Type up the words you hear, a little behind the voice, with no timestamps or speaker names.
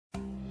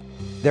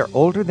They're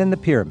older than the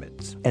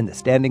pyramids, and the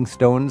standing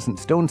stones and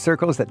stone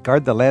circles that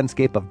guard the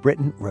landscape of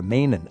Britain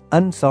remain an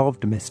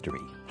unsolved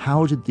mystery.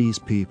 How did these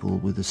people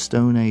with the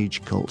Stone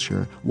Age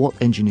culture, what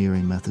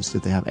engineering methods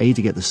did they have? A,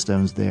 to get the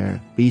stones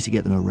there, B, to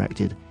get them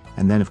erected,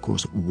 and then, of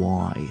course,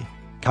 why?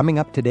 Coming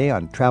up today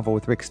on Travel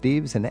with Rick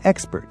Steves, an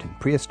expert in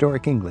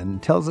prehistoric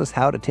England tells us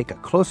how to take a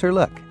closer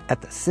look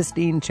at the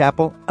Sistine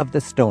Chapel of the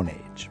Stone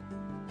Age.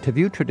 To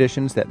view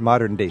traditions that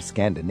modern-day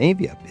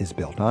Scandinavia is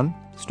built on,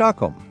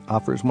 Stockholm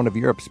offers one of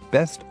Europe's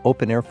best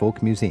open-air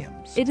folk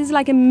museums. It is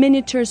like a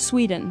miniature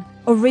Sweden.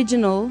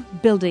 Original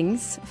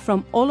buildings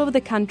from all over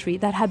the country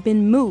that have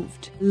been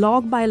moved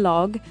log by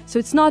log. So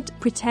it's not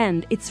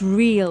pretend, it's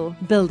real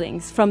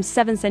buildings from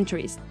 7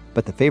 centuries.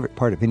 But the favorite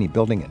part of any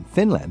building in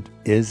Finland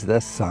is the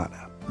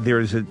sauna. There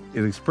is an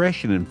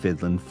expression in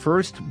Finland,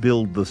 first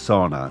build the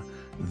sauna,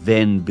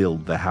 then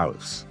build the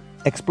house.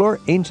 Explore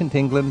ancient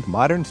England,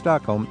 modern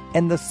Stockholm,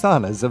 and the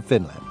saunas of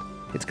Finland.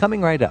 It's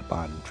coming right up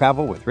on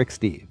Travel with Rick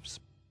Steves.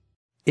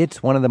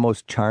 It's one of the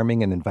most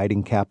charming and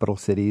inviting capital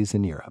cities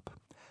in Europe.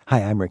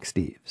 Hi, I'm Rick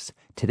Steves.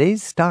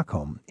 Today's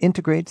Stockholm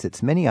integrates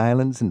its many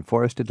islands and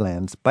forested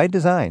lands by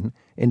design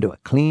into a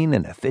clean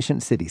and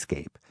efficient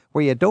cityscape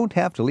where you don't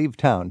have to leave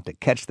town to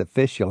catch the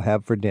fish you'll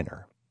have for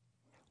dinner.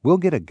 We'll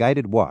get a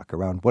guided walk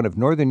around one of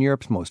Northern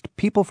Europe's most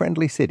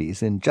people-friendly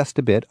cities in just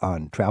a bit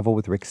on Travel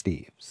with Rick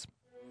Steves.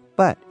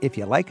 But if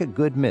you like a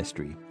good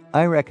mystery,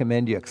 I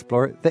recommend you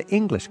explore the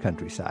English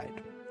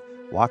countryside.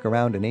 Walk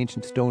around an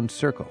ancient stone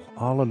circle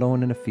all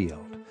alone in a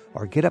field,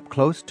 or get up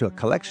close to a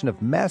collection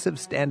of massive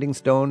standing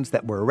stones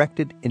that were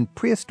erected in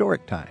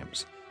prehistoric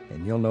times,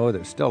 and you'll know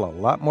there's still a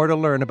lot more to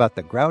learn about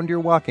the ground you're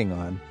walking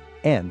on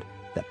and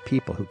the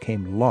people who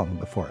came long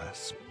before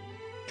us.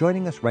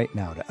 Joining us right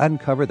now to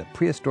uncover the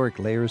prehistoric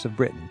layers of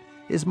Britain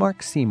is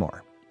Mark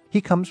Seymour.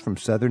 He comes from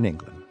southern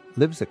England,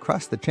 lives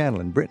across the channel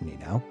in Brittany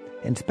now,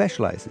 and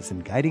specializes in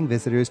guiding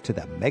visitors to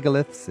the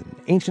megaliths and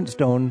ancient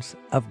stones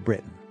of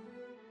Britain.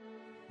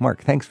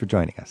 Mark, thanks for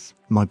joining us.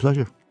 My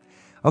pleasure.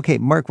 Okay,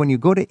 Mark, when you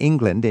go to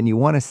England and you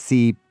want to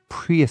see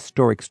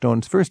prehistoric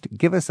stones, first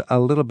give us a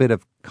little bit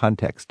of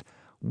context.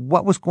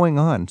 What was going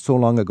on so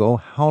long ago?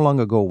 How long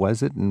ago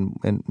was it?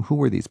 And who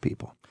were these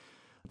people?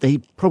 They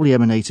probably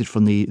emanated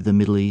from the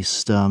Middle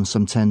East some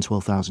 10,000,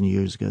 12,000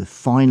 years ago.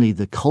 Finally,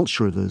 the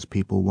culture of those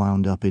people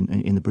wound up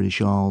in the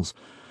British Isles,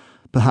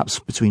 perhaps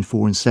between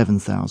 4,000 and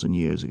 7,000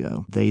 years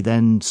ago. They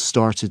then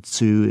started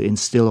to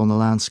instill on the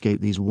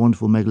landscape these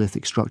wonderful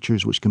megalithic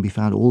structures which can be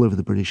found all over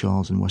the British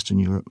Isles and Western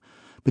Europe,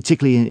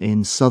 particularly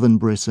in southern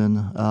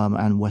Britain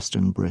and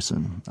western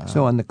Britain.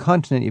 So on the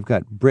continent, you've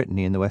got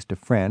Brittany in the west of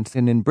France,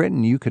 and in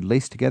Britain, you could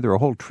lace together a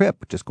whole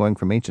trip just going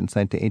from ancient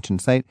site to ancient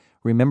site,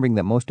 remembering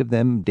that most of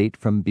them date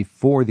from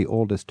before the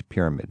oldest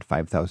pyramid,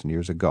 5,000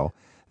 years ago.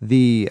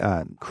 The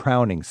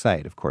crowning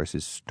site, of course,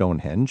 is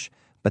Stonehenge,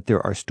 but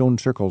there are stone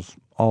circles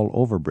all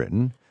over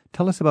Britain.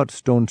 Tell us about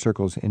stone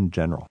circles in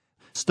general.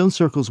 Stone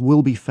circles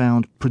will be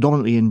found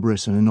predominantly in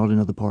Britain and not in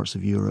other parts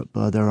of Europe.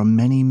 There are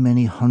many,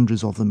 many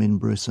hundreds of them in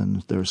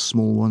Britain. There are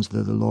small ones,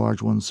 there are the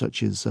large ones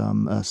such as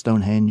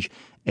Stonehenge,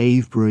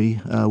 Avebury,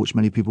 which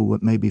many people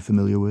may be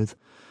familiar with.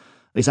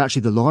 It's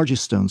actually the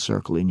largest stone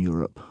circle in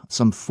Europe,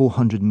 some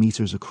 400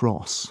 meters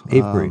across.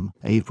 Avebury.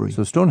 Avebury.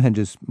 So Stonehenge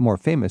is more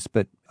famous,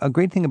 but a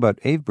great thing about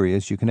Avebury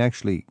is you can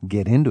actually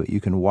get into it.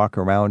 You can walk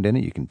around in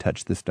it. You can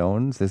touch the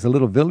stones. There's a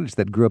little village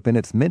that grew up in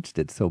its midst.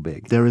 It's so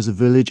big. There is a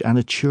village and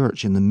a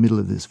church in the middle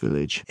of this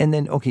village. And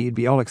then, okay, you'd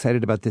be all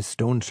excited about this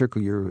stone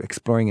circle you're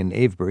exploring in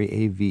Avebury,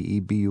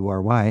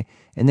 Avebury.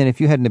 And then if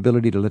you had an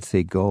ability to, let's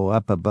say, go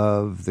up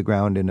above the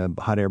ground in a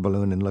hot air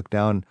balloon and look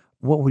down,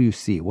 what would you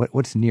see?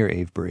 What's near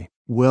Avebury?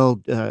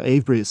 Well,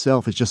 Avebury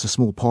itself is just a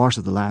small part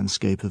of the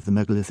landscape of the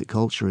megalithic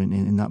culture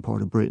in that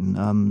part of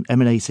Britain.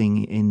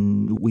 Emanating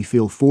in, we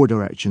feel, 4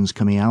 directions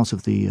coming out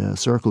of the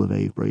circle of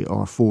Avebury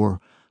are 4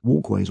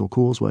 walkways or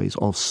causeways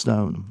of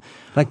stone.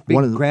 Like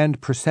big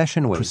grand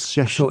procession ways.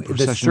 So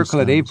the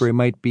circle at Avebury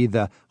might be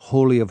the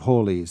Holy of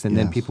Holies, and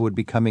then people would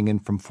be coming in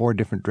from 4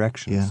 different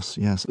directions.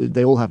 Yes.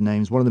 They all have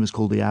names. One of them is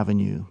called the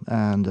Avenue,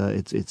 and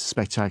it's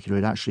spectacular.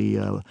 It actually,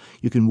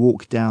 you can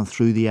walk down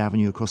through the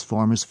avenue across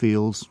farmers'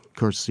 fields,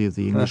 courtesy of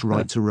the English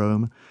right to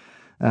roam.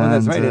 Well,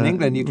 that's right. In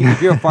England,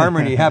 if you're a farmer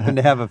and you happen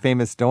to have a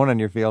famous stone on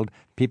your field,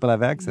 people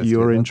have access to it.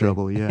 You're in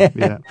trouble,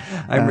 yeah.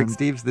 I'm Rick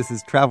Steves. This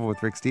is Travel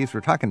with Rick Steves.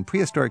 We're talking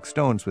prehistoric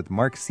stones with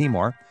Mark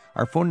Seymour.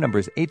 Our phone number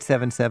is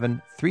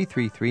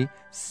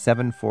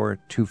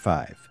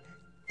 877-333-7425.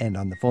 And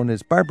on the phone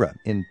is Barbara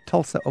in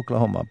Tulsa,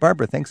 Oklahoma.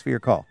 Barbara, thanks for your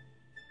call.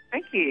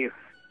 Thank you.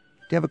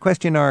 Do you have a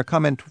question or a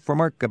comment for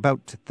Mark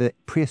about the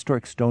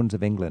prehistoric stones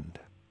of England?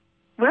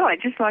 Well,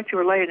 I'd just like to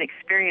relate an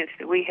experience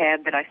that we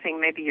had that I think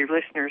maybe your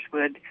listeners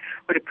would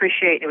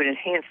appreciate and would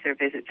enhance their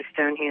visit to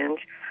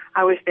Stonehenge.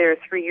 I was there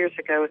 3 years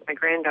ago with my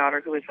granddaughter,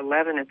 who was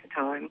 11 at the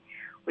time.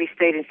 We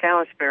stayed in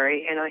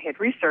Salisbury, and I had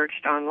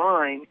researched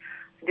online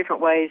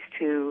different ways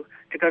to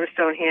go to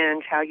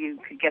Stonehenge, how you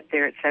could get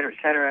there, et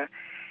cetera,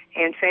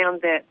 and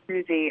found that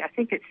through I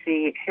think it's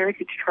the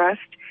Heritage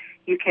Trust,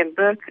 you can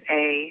book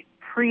a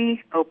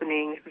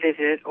pre-opening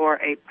visit or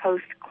a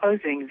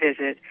post-closing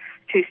visit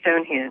to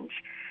Stonehenge.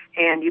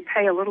 And you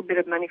pay a little bit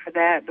of money for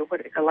that, but what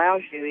it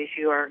allows you is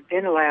you are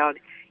then allowed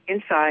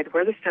inside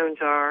where the stones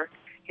are.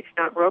 It's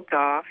not roped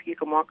off. You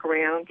can walk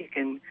around. You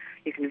can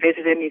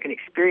visit them. You can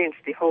experience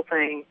the whole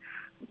thing.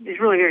 It's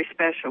really very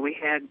special. We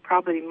had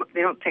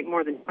they don't take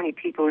more than 20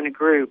 people in a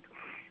group.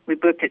 We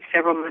booked it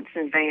several months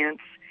in advance.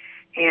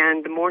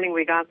 And the morning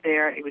we got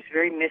there, it was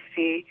very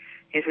misty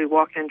as we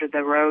walked under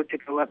the road to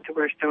go up to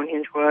where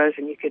Stonehenge was,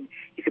 and you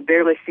could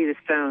barely see the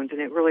stones, and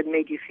it really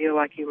made you feel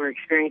like you were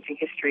experiencing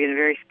history in a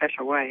very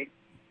special way.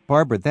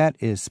 Barbara, that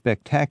is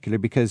spectacular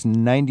because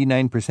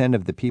 99%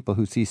 of the people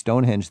who see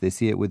Stonehenge, they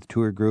see it with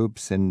tour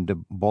groups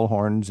and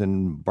bullhorns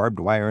and barbed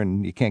wire,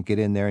 and you can't get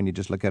in there and you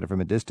just look at it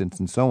from a distance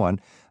and so on.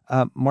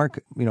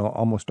 Mark,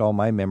 almost all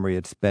my memory,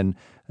 it's been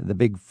the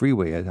big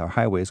freeway, our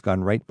highway has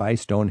gone right by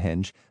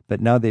Stonehenge,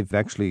 but now they've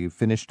actually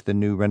finished the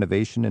new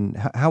renovation. And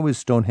how is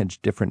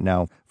Stonehenge different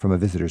now from a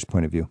visitor's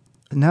point of view?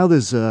 Now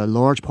there's a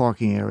large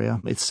parking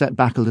area. It's set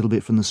back a little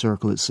bit from the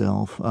circle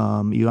itself.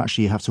 You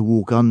actually have to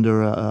walk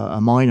under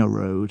a minor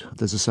road.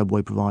 There's a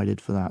subway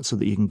provided for that so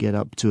that you can get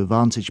up to a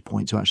vantage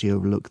point to actually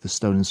overlook the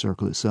stone and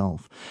circle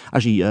itself.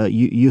 Actually,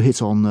 you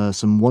hit on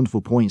some wonderful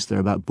points there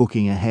about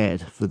booking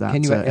ahead for that.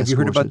 Have you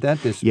heard about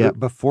that?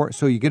 Before,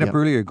 so you get up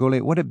earlier, go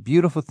late. What a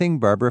beautiful thing,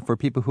 Barbara, for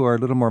people who are a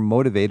little more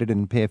motivated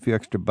and pay a few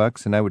extra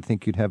bucks, and I would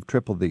think you'd have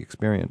triple the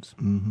experience.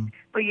 Mm-hmm.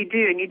 Well, you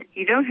do, and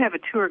you don't have a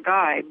tour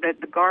guide, but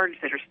the guards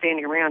that are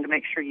standing around to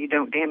make sure you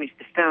don't damage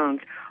the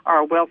stones are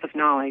a wealth of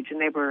knowledge,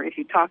 and if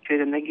you talk to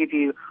them, they give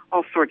you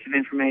all sorts of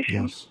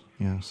information.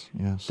 Yes.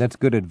 That's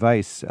good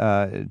advice.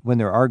 When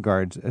there are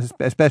guards,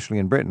 especially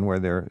in Britain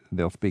where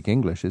they'll speak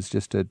English, it's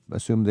just to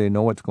assume they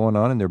know what's going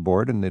on and they're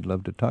bored and they'd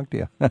love to talk to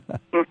you.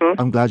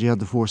 I'm glad you had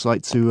the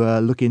foresight to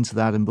look into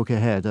that and book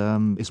ahead.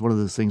 It's one of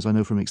those things I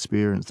know from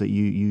experience that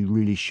you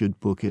really should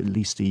book at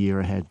least a year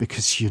ahead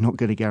because you're not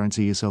going to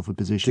guarantee yourself a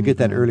position. To get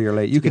that early or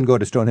late. You can go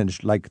to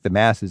Stonehenge like the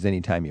masses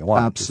anytime you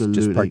want.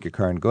 Absolutely. Just park your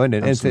car and go in.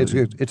 And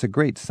it's a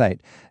great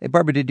site. Hey,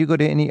 Barbara, did you go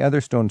to any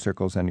other stone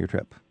circles on your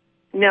trip?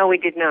 No, we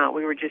did not.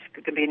 We were just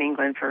going to be in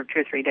England for 2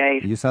 or 3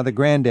 days. You saw the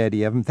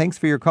granddaddy of them. Thanks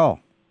for your call.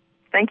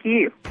 Thank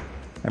you.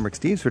 I'm Rick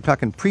Steves. We're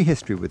talking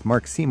prehistory with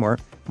Mark Seymour.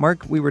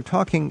 Mark, we were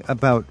talking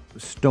about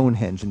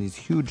Stonehenge and these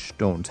huge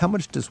stones. How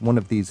much does one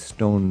of these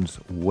stones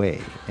weigh,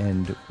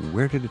 and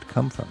where did it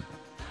come from?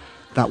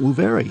 That will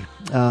vary,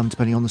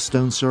 depending on the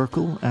stone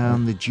circle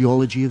and the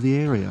geology of the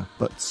area,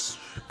 but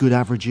good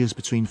averages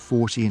between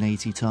 40 and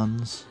 80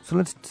 tons. So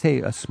let's say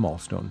a small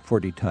stone,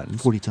 40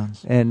 tons. 40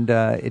 tons. And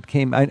it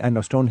came, I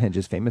know Stonehenge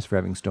is famous for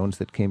having stones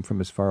that came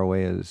from as far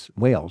away as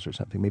Wales or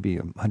something, maybe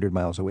 100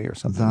 miles away or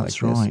something like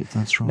this.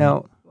 That's right.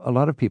 Now, a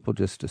lot of people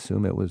just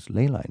assume it was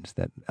ley lines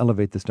that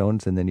elevate the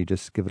stones and then you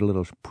just give it a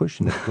little push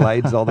and it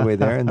glides all the way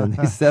there and then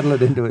they settle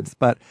it into its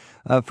spot.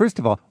 First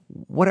of all,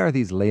 what are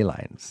these ley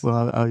lines?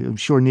 Well, I'm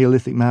sure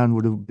Neolithic man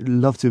would have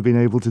loved to have been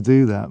able to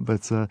do that,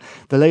 but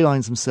the ley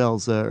lines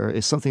themselves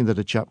is something that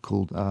a chap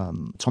called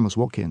Thomas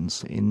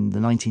Watkins in the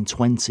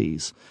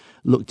 1920s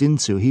looked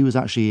into. He was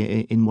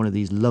actually in one of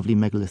these lovely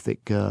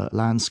megalithic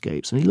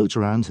landscapes, and he looked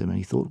around him and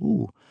he thought,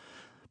 ooh,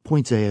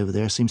 point A over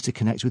there seems to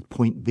connect with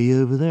point B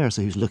over there.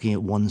 So he was looking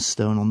at one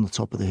stone on the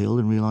top of the hill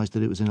and realized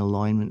that it was in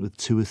alignment with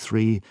 2 or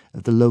 3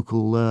 of the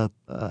local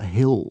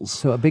hills.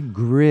 So a big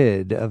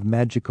grid of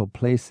magical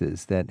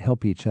places that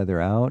help each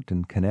other out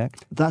and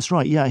connect? That's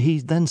right, yeah.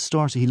 He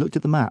looked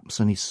at the maps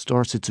and he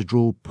started to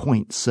draw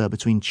points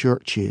between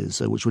churches,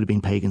 which would have been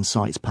pagan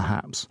sites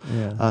perhaps,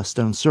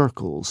 stone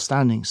circles,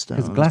 standing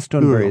stones. Because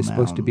Glastonbury is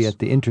supposed to be at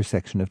the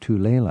intersection of 2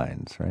 ley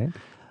lines, right?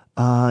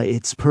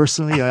 It's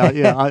personally,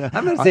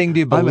 I'm not saying do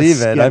you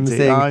believe it. I'm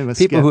saying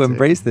people who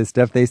embrace this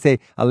stuff, they say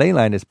a ley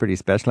line is pretty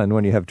special, and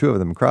when you have 2 of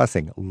them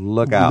crossing,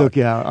 look out. Look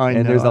out, I know.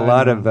 And there's a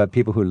lot of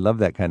people who love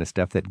that kind of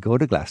stuff that go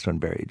to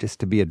Glastonbury just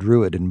to be a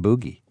druid and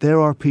boogie. There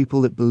are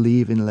people that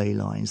believe in ley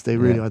lines. They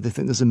really are. They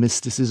think there's a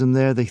mysticism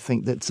there. They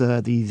think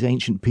that these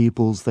ancient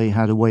peoples, they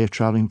had a way of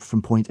traveling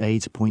from point A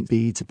to point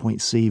B to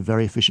point C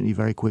very efficiently,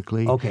 very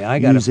quickly. Okay, I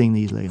got using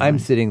these ley lines. I'm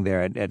sitting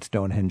there at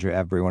Stonehenge or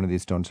Avebury, one of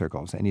these stone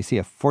circles, and you see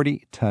a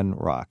 40-ton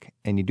rock,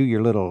 and you do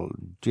your little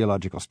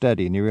geological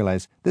study, and you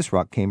realize this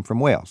rock came from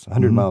Wales,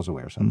 100 miles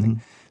away or something.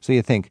 Mm-hmm. So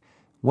you think,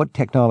 what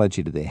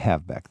technology did they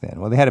have back then?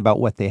 Well, they had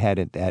about what they had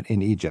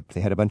in Egypt.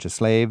 They had a bunch of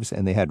slaves,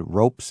 and they had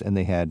ropes, and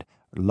they had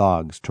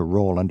logs to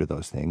roll under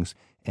those things.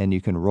 And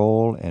you can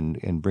roll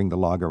and bring the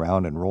log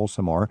around and roll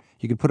some more.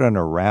 You could put it on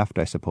a raft,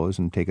 I suppose,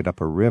 and take it up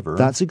a river.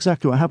 That's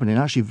exactly what happened. And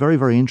actually, very,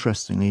 very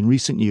interestingly, in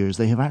recent years,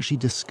 they have actually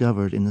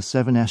discovered in the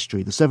Severn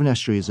Estuary. The Severn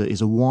Estuary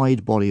is a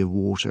wide body of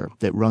water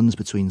that runs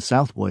between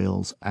South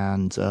Wales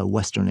and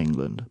Western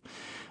England.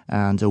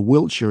 And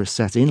Wiltshire is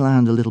set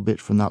inland a little bit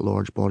from that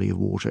large body of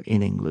water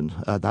in England.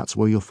 That's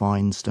where you'll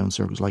find stone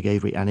circles like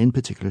Avebury, and in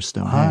particular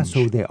Stonehenge.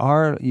 So they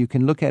are, you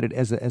can look at it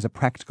as a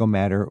practical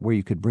matter where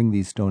you could bring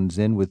these stones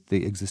in with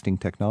the existing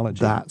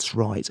technology. That's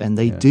right. And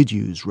they did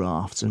use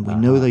rafts. And we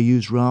know they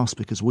used rafts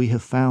because we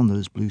have found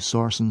those blue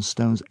sarsen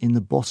stones in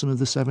the bottom of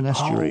the Severn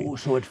Estuary. Oh,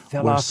 so it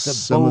fell where off the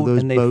some boat of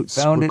those and they boats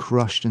found were it.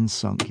 crushed and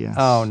sunk, yes.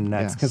 Oh,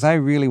 nuts. Because I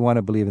really want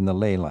to believe in the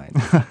ley line.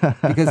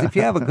 Because if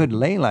you have a good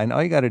ley line,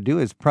 all you got to do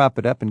is prop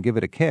it up and give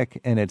it a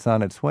kick, and it's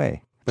on its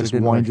way. But Just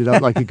wind it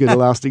up like a good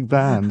elastic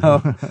band.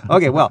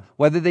 Okay, well,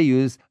 whether they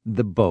use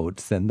the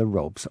boats and the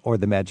ropes or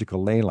the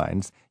magical ley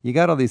lines, you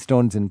got all these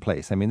stones in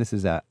place. I mean, this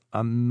is a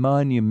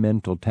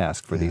monumental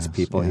task for these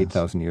people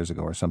 8,000 years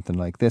ago or something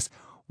like this.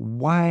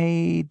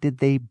 Why did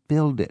they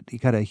build it? You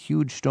got a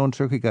huge stone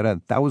circle, you got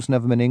 1,000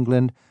 of them in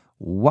England.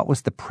 What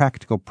was the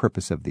practical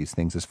purpose of these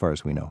things as far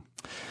as we know?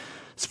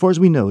 As far as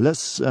we know,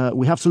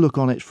 we have to look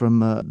on it from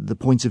the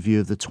point of view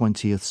of the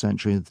 20th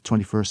century, the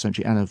 21st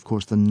century, and of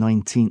course the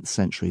 19th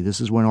century. This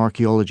is when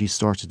archaeology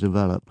started to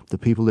develop. The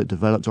people that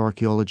developed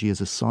archaeology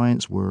as a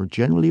science were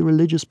generally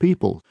religious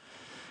people,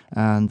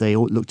 and they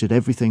looked at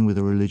everything with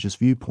a religious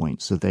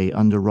viewpoint. So they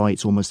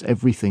underwrite almost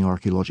everything,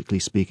 archaeologically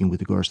speaking, with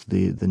regards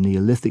to the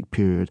Neolithic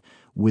period,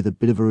 with a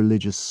bit of a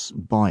religious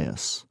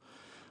bias.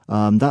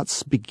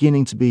 That's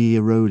beginning to be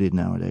eroded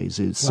nowadays.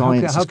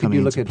 Science is coming into play. How could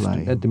you look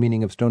at the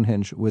meaning of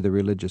Stonehenge with a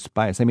religious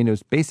bias? I mean, it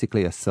was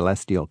basically a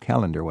celestial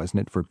calendar,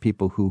 wasn't it, for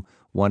people who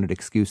wanted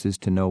excuses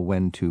to know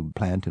when to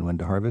plant and when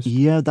to harvest?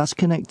 Yeah, that's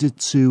connected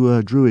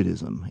to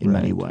Druidism in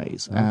many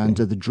ways. Okay. And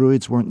the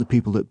Druids weren't the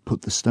people that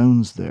put the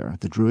stones there.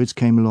 The Druids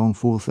came along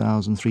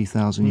 4,000,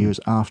 3,000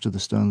 years after the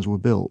stones were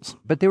built.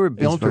 But they were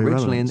built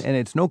originally, relevant. and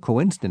it's no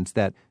coincidence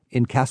that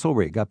in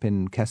Castlerig, up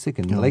in Keswick,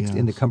 in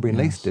the Cumbrian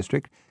Lakes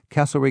district,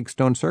 Castlerig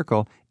Stone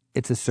Circle,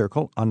 it's a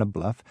circle on a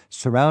bluff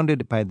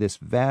surrounded by this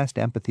vast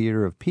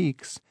amphitheater of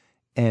peaks,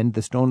 and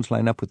the stones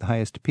line up with the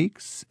highest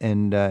peaks,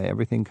 and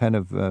everything kind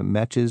of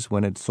matches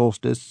when it's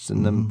solstice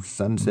and the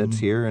sun sets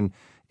here, and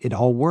it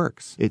all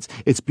works.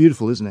 It's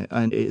beautiful, isn't it?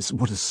 And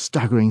what a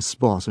staggering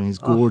spot. I mean, it's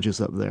gorgeous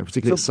up there,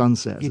 particularly at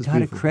sunset. You got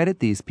to credit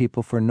these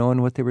people for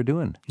knowing what they were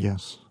doing.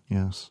 Yes.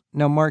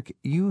 Now, Mark,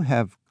 you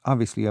have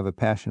a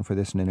passion for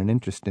this and an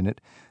interest in it.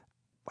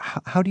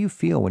 How do you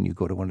feel when you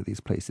go to one of these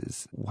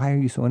places? Why are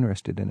you so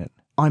interested in it?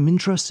 I'm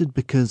interested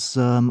because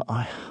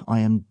I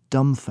am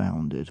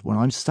dumbfounded. When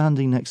I'm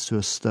standing next to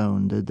a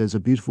stone, there's a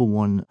beautiful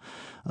one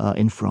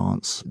in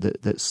France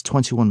that's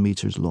 21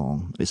 meters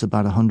long. It's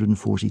about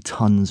 140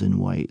 tons in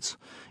weight.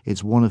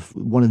 It's one of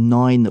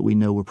 9 that we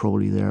know were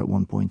probably there at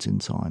one point in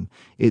time.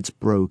 It's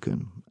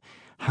broken.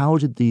 How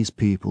did these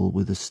people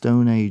with a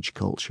Stone Age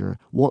culture,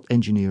 what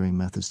engineering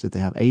methods did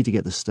they have? A, to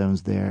get the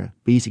stones there,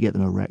 B, to get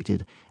them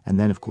erected, and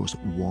then, of course,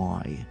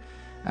 why?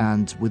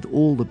 And with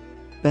all the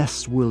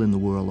best will in the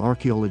world,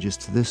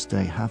 archaeologists to this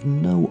day have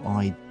no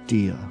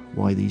idea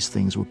why these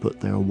things were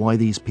put there, or why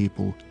these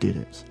people did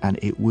it. And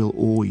it will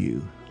awe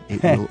you.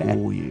 It will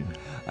awe you.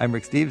 I'm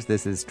Rick Steves.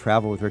 This is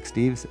Travel with Rick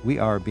Steves. We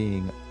are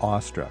being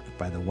awestruck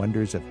by the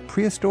wonders of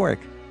prehistoric,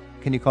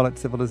 can you call it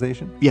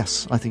civilization?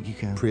 Yes, I think you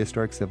can.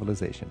 Prehistoric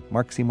civilization.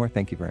 Mark Seymour,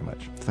 thank you very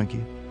much. Thank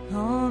you.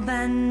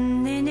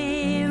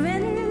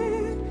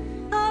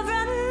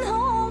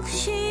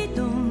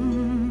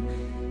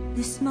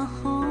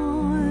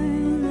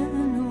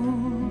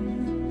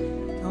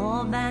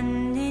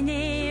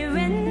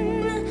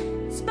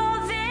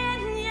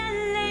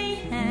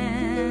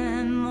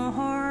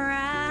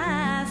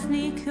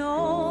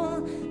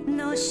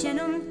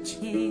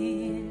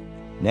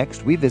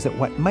 Next, we visit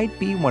what might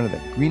be one of the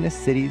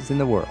greenest cities in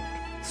the world.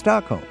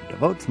 Stockholm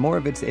devotes more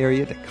of its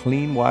area to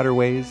clean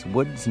waterways,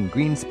 woods, and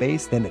green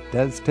space than it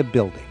does to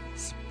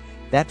buildings.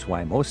 That's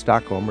why most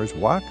Stockholmers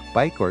walk,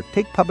 bike, or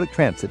take public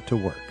transit to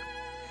work.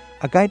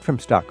 A guide from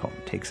Stockholm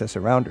takes us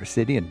around our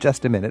city in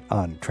just a minute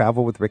on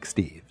Travel with Rick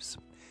Steves.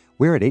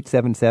 We're at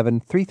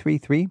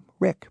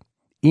 877-333-RICK.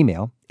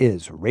 Email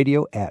is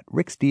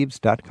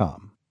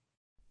radio@ricksteves.com.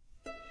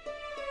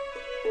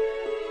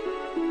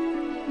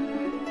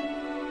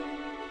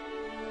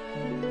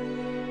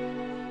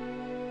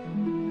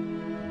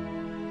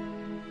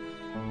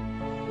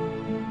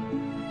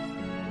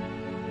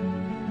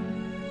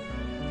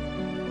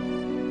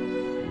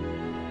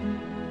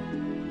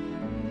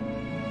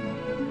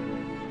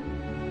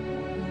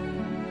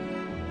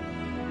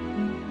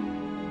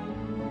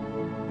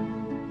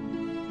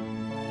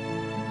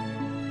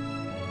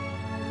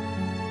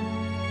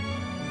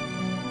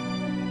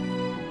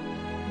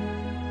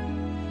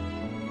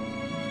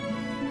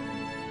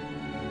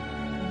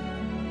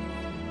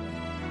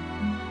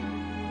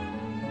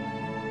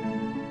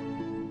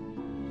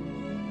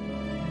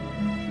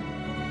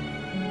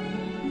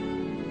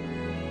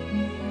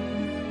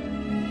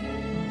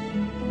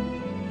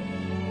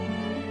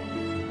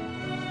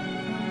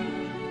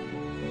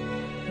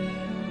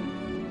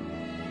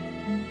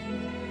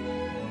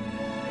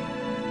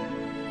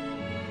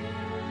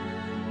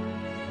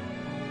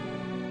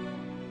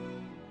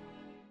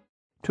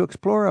 to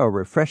explore a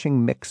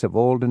refreshing mix of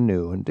old and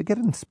new and to get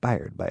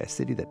inspired by a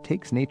city that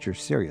takes nature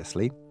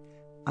seriously,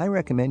 I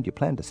recommend you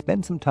plan to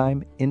spend some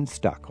time in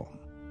Stockholm.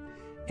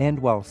 And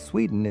while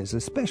Sweden is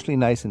especially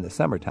nice in the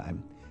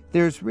summertime,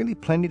 there's really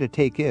plenty to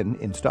take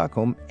in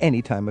Stockholm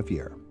any time of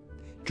year.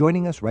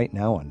 Joining us right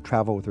now on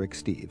Travel with Rick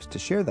Steves to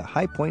share the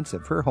high points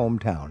of her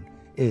hometown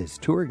is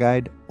tour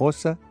guide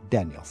Åsa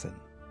Danielsson.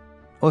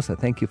 Åsa,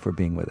 thank you for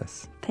being with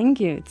us. Thank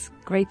you. It's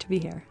great to be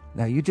here.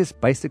 Now, you just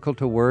bicycle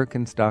to work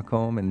in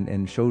Stockholm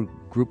and show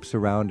groups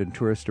around and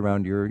tourists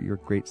around your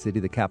great city,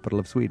 the capital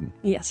of Sweden.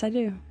 Yes, I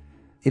do.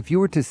 If you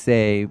were to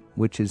say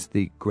which is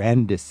the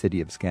grandest city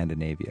of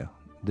Scandinavia,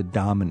 the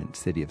dominant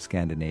city of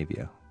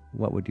Scandinavia,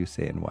 what would you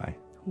say and why?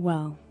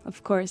 Well,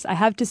 of course, I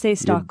have to say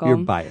Stockholm. You're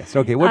biased.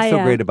 Okay, what's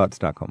so great about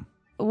Stockholm?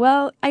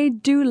 Well, I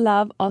do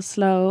love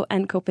Oslo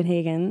and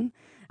Copenhagen,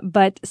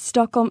 but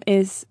Stockholm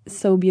is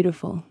so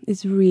beautiful.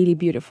 It's really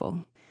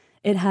beautiful.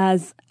 It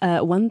has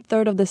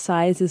 1/3 of the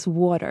size is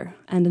water,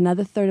 and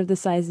another third of the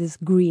size is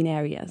green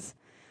areas.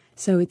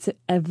 So it's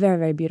a very,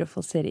 very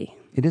beautiful city.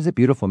 It is a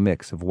beautiful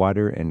mix of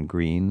water and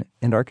green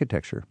and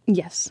architecture.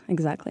 Yes,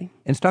 exactly.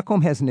 And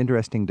Stockholm has an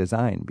interesting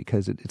design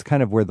because it's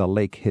kind of where the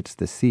lake hits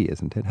the sea,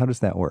 isn't it? How does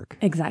that work?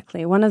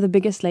 Exactly. One of the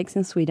biggest lakes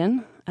in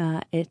Sweden.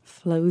 It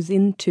flows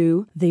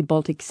into the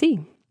Baltic Sea.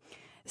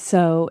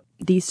 So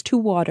these two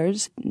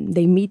waters,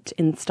 they meet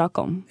in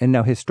Stockholm. And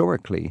now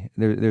historically,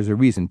 there's a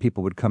reason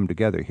people would come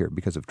together here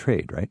because of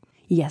trade, right?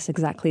 Yes,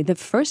 exactly. The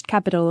first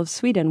capital of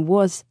Sweden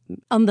was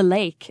on the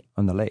lake.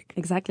 On the lake.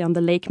 Exactly, on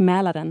the Lake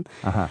Mälaren,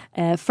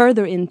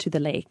 further into the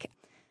lake.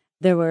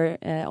 There were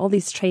all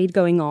these trade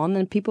going on,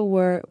 and people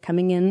were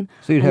coming in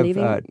so you'd and have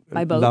leaving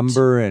by boat.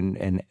 Lumber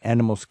and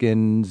animal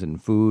skins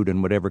and food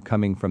and whatever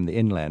coming from the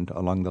inland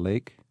along the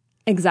lake?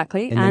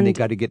 Exactly. And then they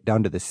got to get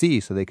down to the sea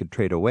so they could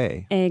trade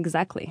away.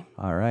 Exactly.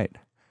 All right.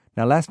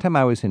 Now, last time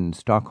I was in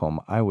Stockholm,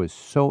 I was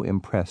so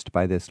impressed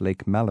by this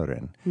Lake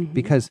Mälaren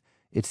because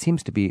it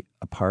seems to be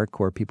a park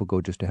where people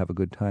go just to have a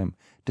good time.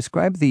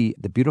 Describe the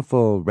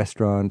beautiful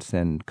restaurants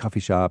and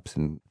coffee shops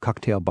and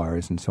cocktail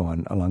bars and so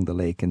on along the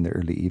lake in the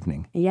early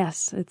evening.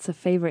 Yes, it's a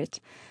favorite.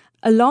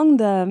 Along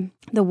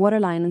the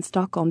waterline in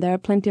Stockholm, there are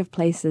plenty of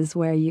places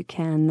where you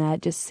can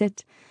just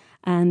sit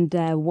and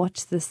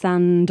watch the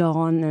sun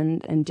dawn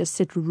and just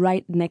sit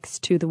right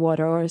next to the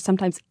water or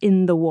sometimes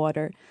in the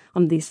water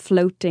on these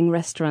floating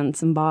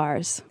restaurants and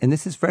bars. And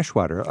this is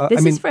freshwater.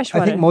 This is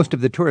freshwater. I think most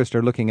of the tourists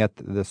are looking at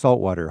the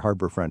saltwater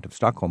harbor front of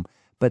Stockholm,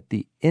 but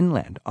the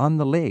inland on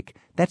the lake,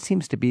 that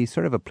seems to be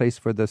sort of a place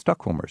for the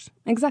Stockholmers.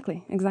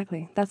 Exactly.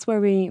 That's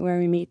where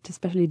we meet,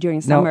 especially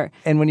during summer.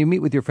 Now, and when you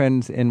meet with your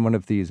friends in one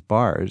of these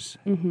bars,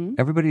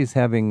 everybody's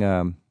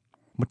having...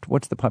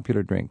 What's the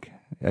popular drink?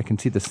 I can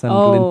see the sun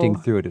glinting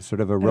through it. It's sort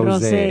of a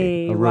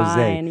rosé. A rosé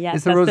wine, yes.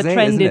 It's that's rosé, the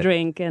trendy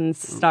drink in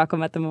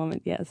Stockholm at the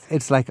moment, yes.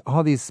 It's like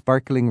all these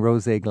sparkling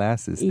rosé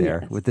glasses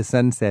there with the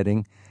sun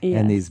setting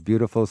and these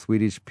beautiful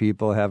Swedish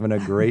people having a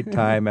great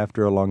time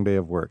after a long day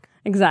of work.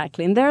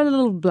 Exactly. And there are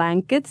little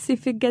blankets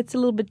if it gets a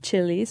little bit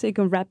chilly, so you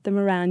can wrap them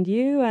around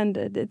you, and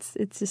it's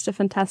just a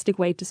fantastic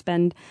way to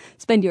spend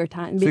your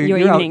time, so your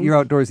evening. You're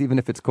outdoors even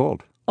if it's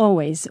cold.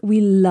 Always.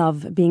 We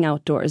love being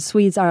outdoors.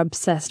 Swedes are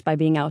obsessed by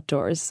being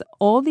outdoors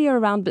all the year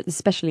round, but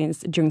especially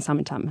during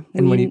summertime.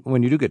 And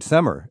when you do get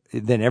summer,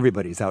 then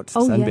everybody's out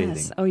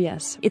sunbathing. Oh,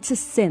 yes. It's a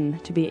sin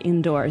to be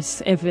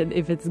indoors if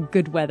it's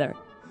good weather.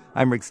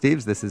 I'm Rick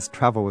Steves. This is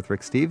Travel with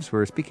Rick Steves.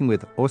 We're speaking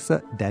with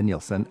Åsa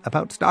Danielsson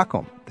about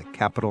Stockholm, the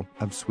capital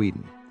of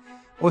Sweden.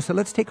 Åsa,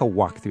 let's take a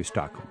walk through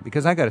Stockholm,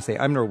 because I got to say,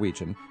 I'm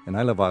Norwegian, and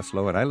I love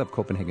Oslo, and I love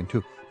Copenhagen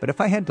too. But if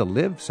I had to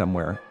live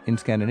somewhere in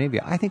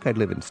Scandinavia, I think I'd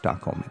live in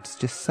Stockholm. It's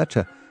just such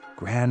a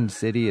grand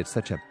city. It's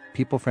such a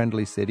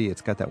people-friendly city.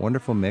 It's got that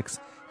wonderful mix,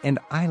 and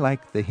I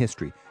like the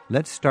history.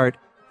 Let's start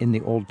in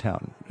the Old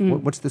Town.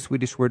 What's the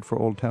Swedish word for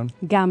Old Town?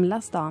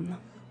 Gamla stan.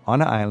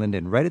 On an island,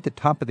 and right at the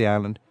top of the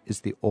island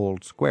is the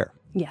Old Square.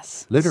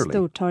 Yes. Literally.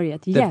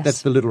 Stortorget, yes.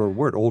 That's the literal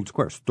word, Old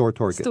Square,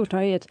 Stortorget.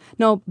 Stortorget.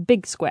 No,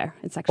 big square,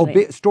 it's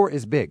actually. Store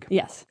is big?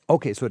 Yes.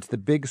 Okay, so it's the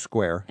big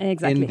square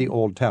in the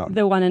Old Town.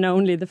 The one and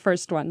only, the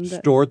first one.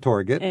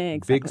 Stortorget,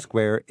 exactly. Big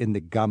square in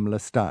the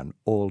Gamla stan,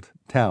 Old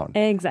Town.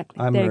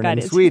 Exactly. I'm there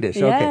learning Swedish.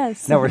 Okay.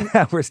 Yes. Now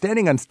we're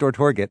standing on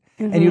Stortorget,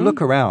 and you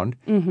look around,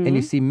 and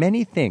you see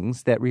many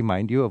things that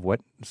remind you of what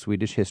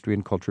Swedish history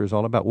and culture is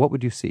all about. What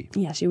would you see?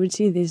 Yes, you would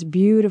see these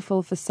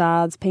beautiful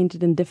facades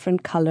painted in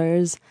different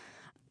colors.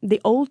 The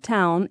Old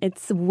Town,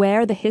 it's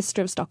where the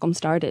history of Stockholm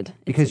started.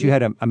 Because you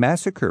had a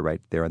massacre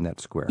right there on that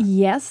square.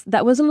 Yes,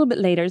 that was a little bit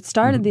later. It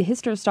started, the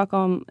history of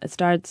Stockholm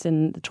starts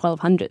in the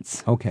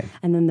 1200s. Okay.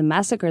 And then the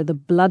massacre, the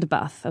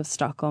bloodbath of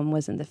Stockholm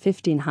was in the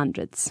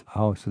 1500s.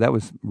 Oh, so that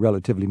was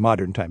relatively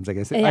modern times, I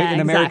guess. Yeah, in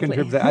American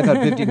exactly. terms, I thought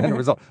 1500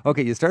 was all.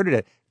 Okay, you started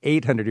at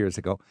 800 years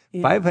ago.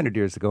 500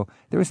 years ago,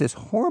 there was this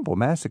horrible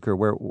massacre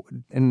where,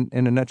 in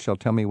a nutshell,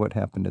 tell me what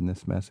happened in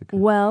this massacre.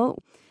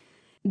 Well,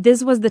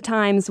 this was the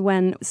times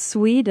when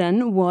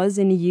Sweden was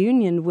in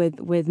union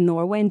with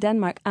Norway and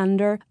Denmark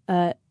under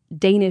a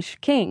Danish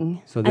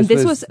king. So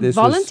this was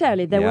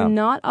voluntarily. They were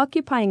not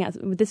occupying us.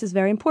 This is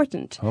very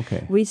important.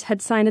 Okay. We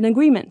had signed an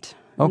agreement.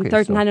 in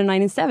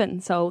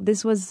 1397. So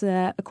this was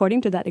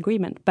according to that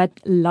agreement. But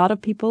a lot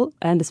of people,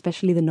 and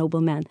especially the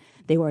noblemen,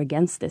 they were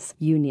against this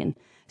union.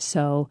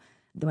 So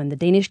when the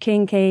Danish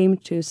king came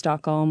to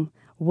Stockholm,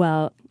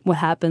 well, what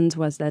happened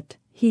was that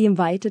he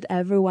invited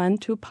everyone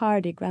to a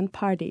party, grand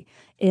party,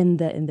 in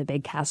the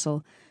big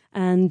castle.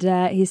 And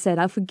he said,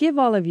 I'll forgive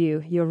all of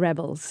you, you're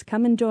rebels.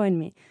 Come and join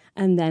me.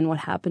 And then what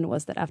happened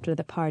was that after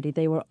the party,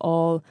 they were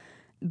all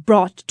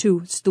brought to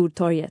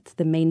Stortorget,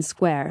 the main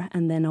square,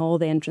 and then all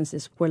the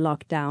entrances were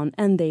locked down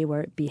and they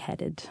were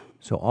beheaded.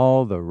 So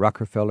all the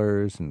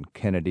Rockefellers and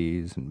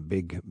Kennedys and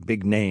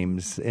big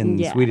names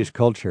in Swedish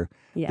culture,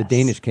 the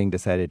Danish king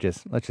decided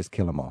let's just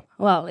kill them all.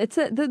 Well, it's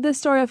the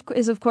story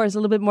is of course a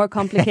little bit more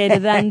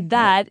complicated than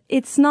that.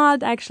 It's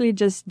not actually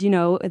just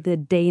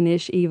the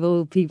Danish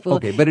evil people.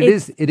 Okay, but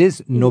it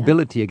is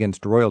nobility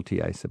against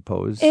royalty, I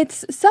suppose.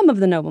 It's some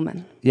of the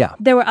noblemen. Yeah,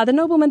 there were other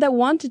noblemen that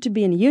wanted to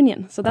be in a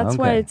union, so that's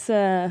why it's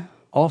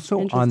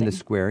also on the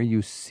square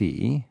you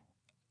see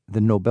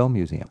the Nobel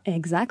Museum.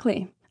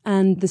 Exactly.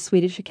 And the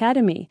Swedish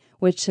Academy,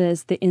 which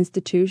is the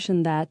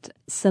institution that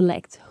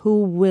selects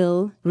who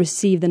will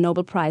receive the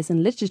Nobel Prize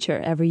in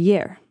Literature every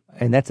year.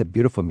 And that's a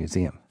beautiful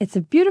museum. It's a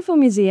beautiful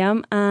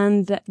museum,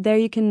 and there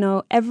you can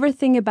know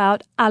everything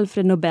about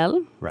Alfred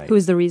Nobel, who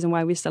is the reason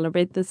why we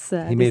celebrate this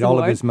He made all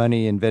of his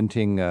money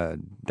inventing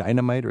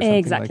dynamite or something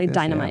exactly, like this.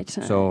 dynamite.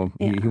 Yeah. So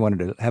he wanted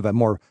to have a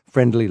more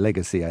friendly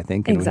legacy, I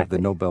think, and we have the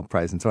Nobel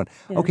Prize and so on.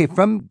 Yeah. Okay,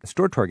 from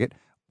Stortorget,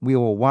 we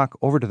will walk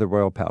over to the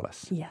Royal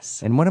Palace.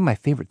 Yes. And one of my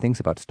favorite things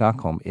about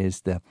Stockholm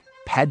is the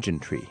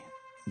pageantry,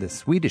 the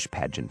Swedish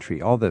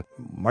pageantry, all the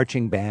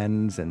marching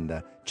bands and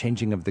the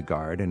changing of the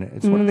guard. And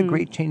it's one of the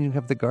great changing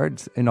of the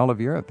guards in all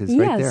of Europe is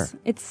right there. Yes,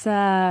 it's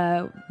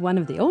one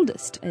of the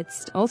oldest.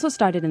 It's also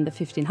started in the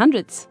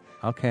 1500s.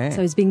 Okay.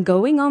 So it's been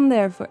going on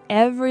there for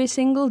every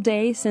single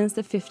day since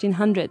the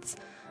 1500s.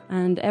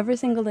 And every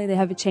single day they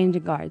have a change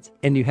of guards.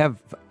 And you have,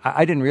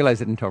 I didn't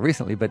realize it until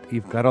recently, but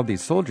you've got all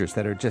these soldiers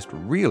that are just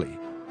really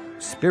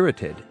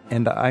spirited.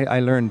 And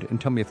I learned,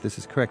 and tell me if this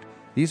is correct,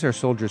 these are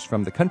soldiers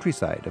from the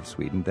countryside of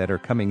Sweden that are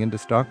coming into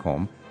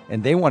Stockholm,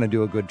 and they want to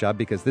do a good job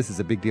because this is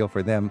a big deal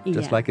for them,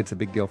 just like it's a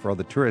big deal for all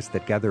the tourists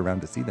that gather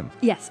around to see them.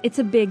 Yes, it's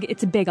a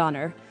big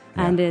honor.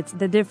 Yeah. And it's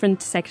the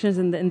different sections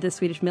in the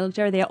Swedish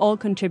military, they all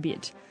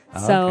contribute.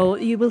 So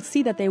you will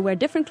see that they wear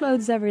different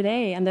clothes every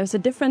day, and there's a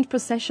different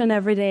procession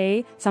every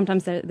day.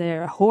 Sometimes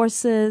there are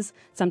horses,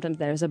 sometimes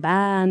there's a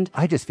band.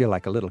 I just feel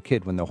like a little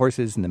kid when the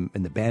horses and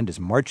the band is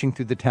marching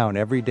through the town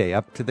every day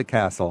up to the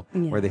castle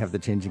where they have the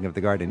changing of the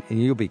guard, and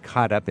you'll be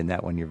caught up in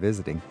that when you're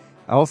visiting.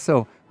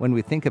 Also, when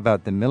we think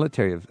about the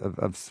military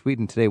of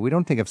Sweden today, we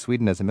don't think of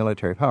Sweden as a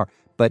military power,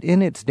 but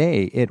in its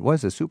day, it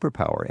was a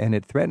superpower, and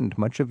it threatened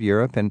much of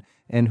Europe.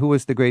 And who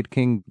was the great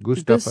king?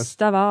 Gustavus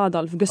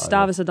Adolphus.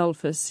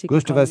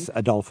 Gustavus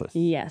Adolphus.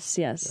 Yes.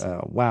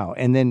 Wow.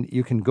 And then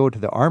you can go to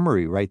the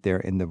armory right there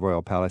in the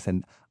Royal Palace,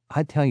 and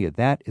I tell you,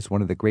 that is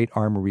one of the great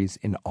armories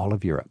in all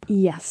of Europe.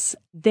 Yes.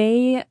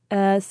 They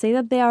say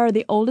that they are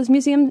the oldest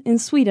museum in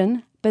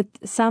Sweden, but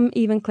some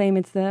even claim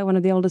it's one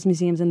of the oldest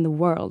museums in the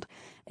world.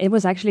 It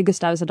was actually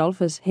Gustavus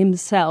Adolphus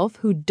himself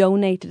who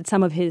donated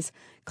some of his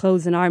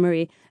clothes and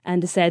armory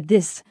and said,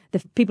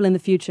 the people in the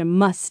future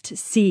must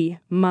see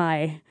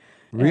my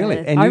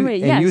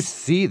armory. And you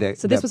see that.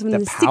 So this was from the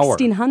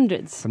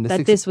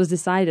 1600s this was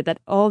decided, that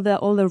all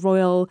the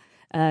royal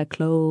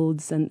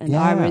clothes and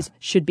armors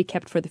should be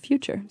kept for the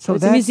future. So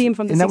it's a museum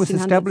from the 1600s. And that was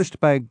established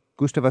by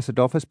Gustavus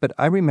Adolphus, but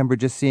I remember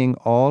just seeing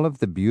all of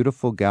the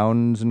beautiful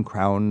gowns and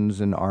crowns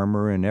and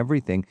armor and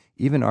everything,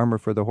 even armor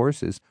for the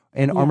horses,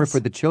 and armor for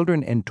the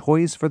children, and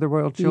toys for the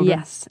royal children.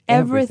 Yes,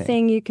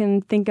 everything you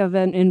can think of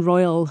in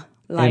royal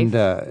life.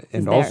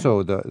 And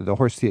also the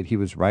horse that he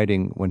was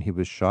riding when he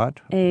was shot.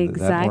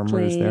 That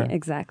armor is there.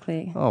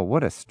 Exactly. Oh,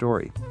 what a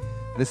story.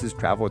 This is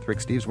Travel with Rick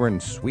Steves. We're in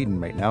Sweden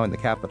right now, in the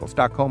capital,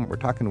 Stockholm. We're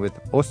talking with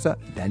Åsa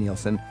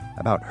Danielsson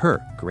about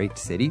her great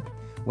city.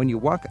 When you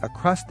walk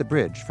across the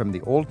bridge from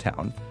the old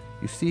town,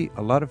 you see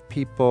a lot of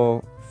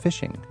people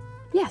fishing.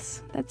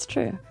 Yes, that's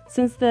true.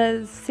 Since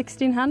the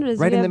 1600s, right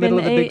we in the have middle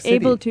been of the big city.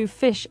 Able to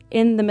fish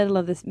in the middle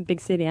of this big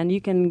city, and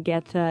you can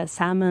get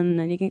salmon,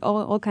 and you can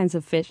all kinds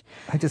of fish.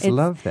 I just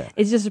love that.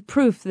 It's just a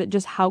proof that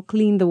just how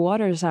clean the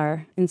waters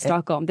are in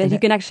Stockholm. That you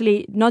can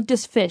actually not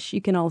just fish,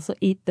 you can also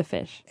eat the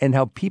fish. And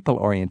how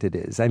people-oriented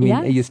it is. I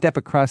mean, you step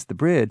across the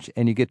bridge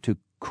and you get to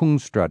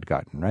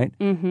Kungsträdgården, right?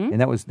 Mm-hmm.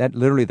 And that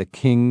literally the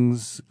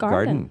king's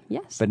garden.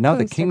 Yes. But now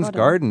the king's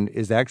garden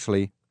is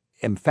actually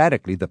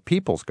emphatically the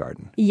people's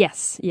garden.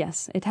 Yes.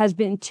 It has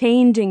been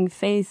changing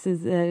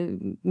faces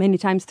many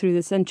times through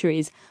the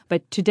centuries.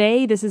 But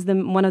today, this is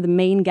one of the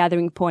main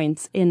gathering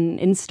points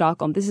in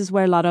Stockholm. This is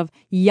where a lot of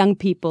young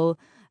people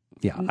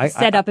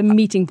set up a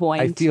meeting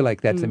point. I feel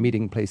like that's a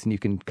meeting place, and you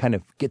can kind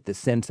of get the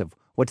sense of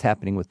what's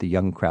happening with the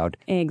young crowd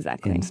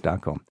in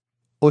Stockholm.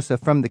 Åsa,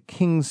 from the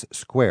King's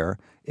Square,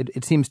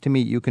 it seems to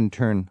me you can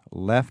turn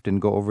left and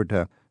go over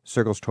to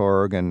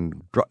Sergelstorg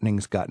and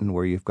Drottningsgaten,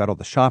 where you've got all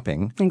the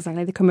shopping.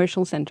 Exactly, the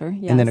commercial center,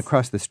 yes. And then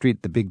across the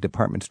street, the big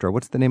department store.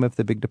 What's the name of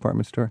the big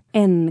department store?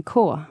 NK,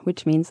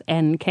 which means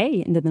NK,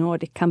 in the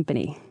Nordic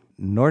Company.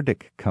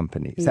 Nordic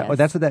Company. Yes.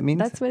 That's what that means?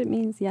 That's what it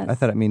means, yes. I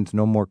thought it means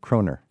no more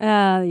kroner.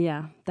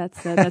 Yeah,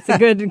 that's a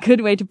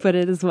good way to put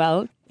it as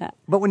well.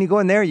 But when you go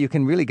in there, you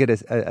can really get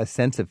a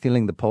sense of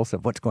feeling the pulse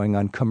of what's going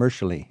on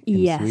commercially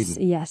in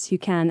Sweden. Yes, you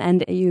can.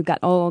 And you got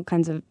all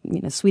kinds of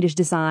Swedish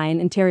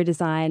design, interior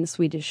design,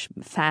 Swedish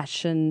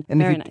fashion.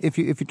 And Very nice. If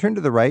you turn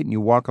to the right and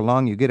you walk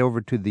along, you get over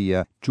to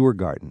the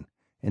Djurgården.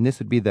 And this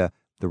would be the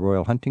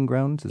Royal Hunting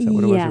Grounds? Is that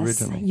what it was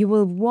originally? Yes, you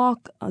will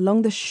walk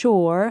along the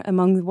shore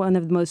among one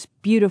of the most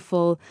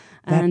beautiful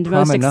and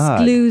most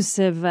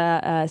exclusive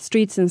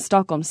streets in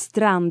Stockholm,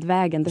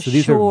 Strandvägen, the So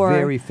these shore are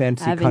very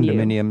fancy avenue.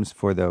 Condominiums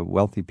for the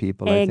wealthy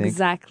people, I think.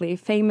 Exactly.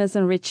 Famous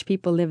and rich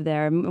people live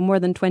there, more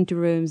than 20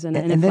 rooms in a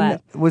And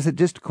flat. then, was it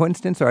just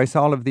coincidence, or I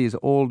saw all of these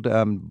old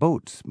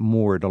boats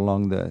moored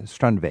along the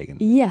Strandvägen?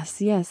 Yes.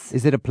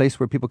 Is it a place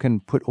where people can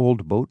put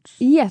old boats?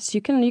 Yes,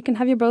 you can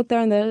have your boat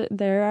there, and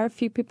there are a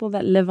few people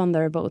that live on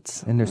their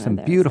boats. And there's some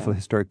beautiful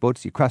historic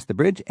boats. You cross the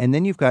bridge, and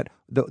then you've got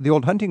the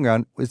old hunting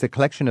ground is a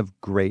collection of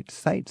great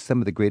sites, some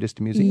of the greatest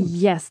museums.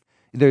 Yes.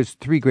 There's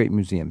 3 great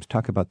museums.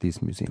 Talk about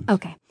these museums.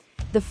 Okay.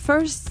 The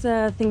first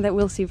thing that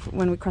we'll see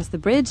when we cross the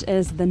bridge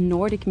is the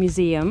Nordic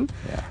Museum,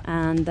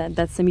 and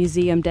that's a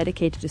museum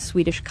dedicated to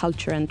Swedish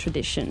culture and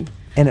tradition.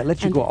 And it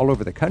lets you go all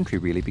over the country,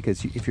 really,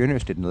 because if you're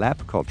interested in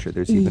Lapp culture,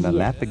 there's even a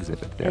Lapp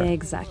exhibit there.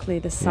 Exactly,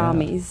 the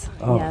Samis.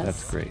 Oh, yes.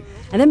 That's great.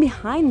 And then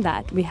behind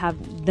that, we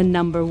have the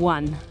number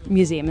 1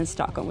 museum in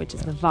Stockholm, which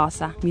is the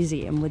Vasa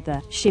Museum with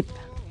the ship.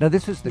 Now,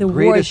 this is the warship.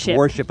 greatest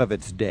warship of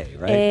its day,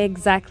 right?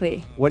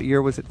 Exactly. What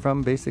year was it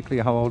from, basically?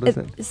 How old is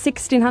it?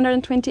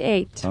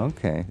 1628.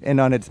 Okay. And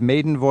on its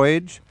maiden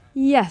voyage?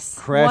 Yes.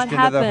 Crashed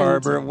into the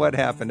harbor. What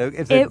happened?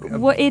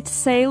 It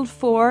sailed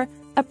for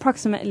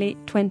approximately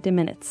 20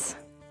 minutes.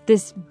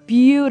 This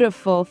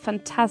beautiful,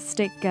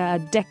 fantastic,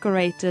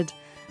 decorated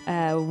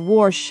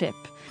warship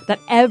that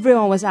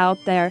everyone was out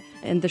there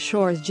in the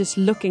shores just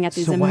looking at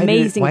these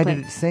amazing why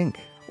planes. did it sink?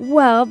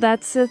 Well,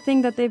 that's a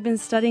thing that they've been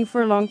studying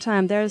for a long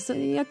time. There's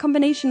a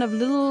combination of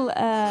little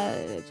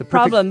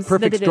problems.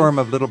 Perfect storm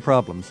of little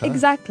problems, huh?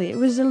 Exactly. It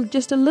was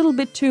just a little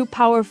bit too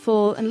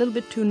powerful and a little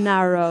bit too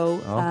narrow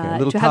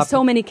to have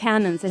so many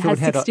cannons. It had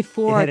 64 cannons. It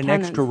had an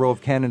cannons. extra row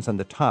of cannons on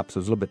the top, so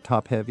it was a little bit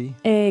top-heavy.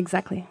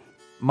 Exactly.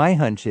 My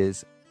hunch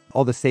is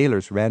all the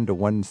sailors ran to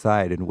one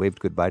side and waved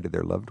goodbye to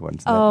their loved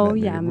ones.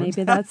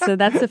 Maybe that's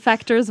a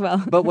factor as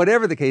well. But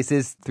whatever the case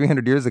is,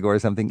 300 years ago or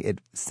something, it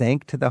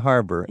sank to the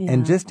harbor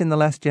and just in the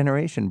last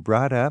generation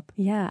brought up,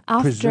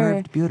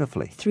 preserved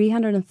beautifully.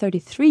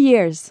 333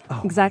 years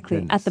exactly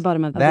goodness. at the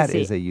bottom of the sea. That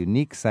is a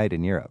unique site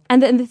in Europe.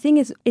 And the thing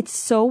is, it's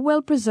so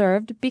well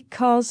preserved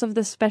because of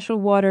the special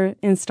water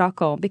in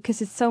Stockholm,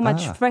 because it's so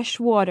much fresh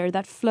water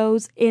that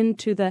flows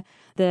into the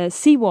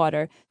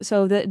seawater.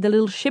 So the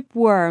little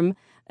shipworm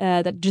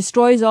that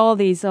destroys all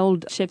these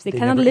old ships. They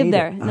cannot live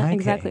there. No,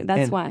 exactly.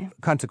 That's why.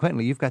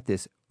 Consequently, you've got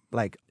this,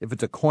 like, if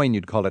it's a coin,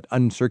 you'd call it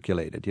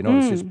uncirculated.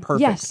 It's just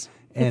perfect. Yes.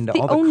 And it's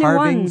all the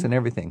carvings and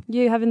everything.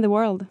 You have in the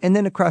world. And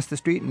then across the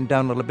street and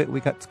down a little bit, we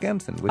got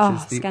Skansen, which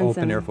is the Skansen.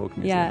 open-air folk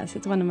museum. Yes,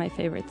 it's one of my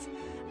favorites.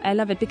 I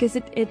love it because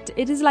it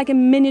is like a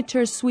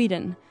miniature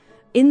Sweden.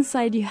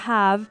 Inside you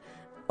have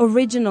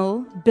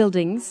original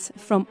buildings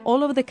from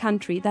all over the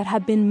country that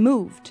have been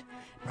moved.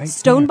 Right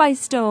stone there. by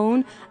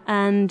stone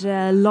and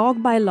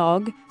log by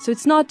log. So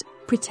it's not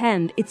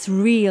pretend, it's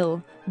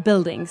real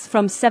buildings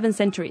from 7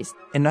 centuries.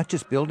 And not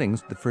just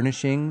buildings, the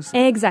furnishings.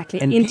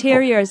 Exactly. And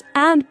interiors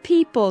and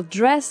people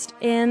dressed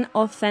in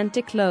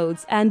authentic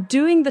clothes and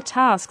doing the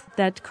tasks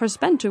that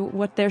correspond to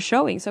what they're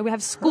showing. So we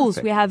have schools,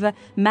 Perfect. we have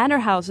manor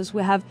houses,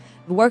 we have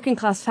working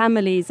class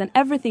families and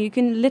everything. You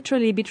can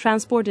literally be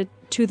transported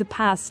to the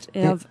past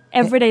of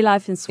everyday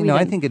life in Sweden.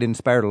 I think it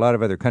inspired a lot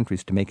of other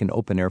countries to make an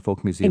open-air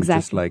folk museum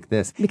just like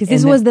this. Because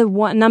this was the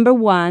number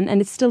 1 and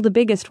it's still the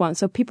biggest one.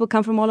 So people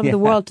come from all over the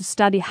world to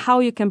study how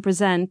you can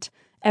present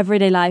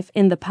everyday life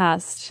in the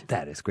past.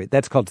 That is great.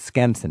 That's called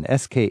Skansen,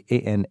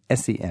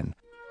 Skansen.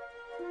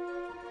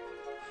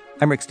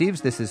 I'm Rick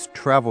Steves. This is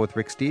Travel with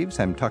Rick Steves.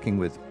 I'm talking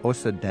with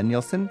Åsa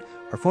Danielsson.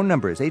 Our phone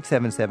number is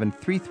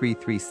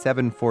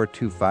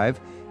 877-333-7425.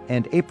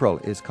 And April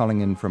is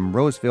calling in from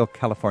Roseville,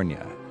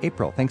 California.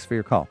 April, thanks for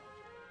your call.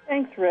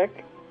 Thanks,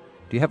 Rick.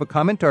 Do you have a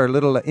comment or a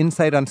little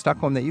insight on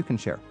Stockholm that you can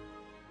share?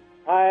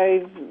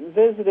 I've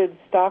visited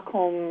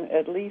Stockholm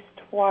at least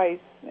twice,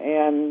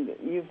 and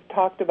you've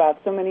talked about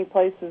so many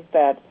places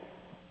that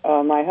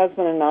my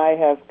husband and I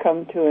have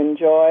come to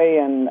enjoy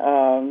and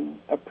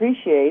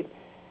appreciate.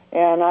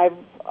 And I've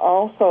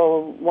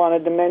also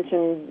wanted to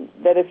mention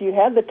that if you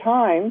had the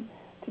time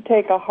to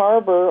take a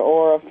harbor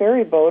or a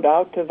ferry boat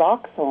out to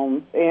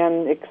Vaxholm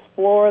and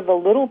explore the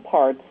little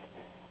parts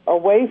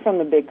away from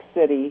the big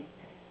city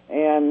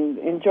and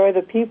enjoy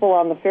the people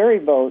on the ferry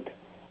boat,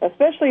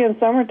 especially in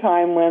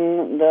summertime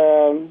when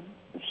the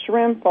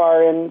shrimp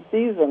are in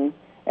season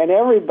and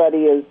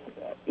everybody is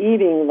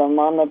eating them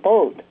on the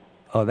boat.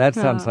 Oh, that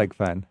sounds like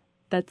fun.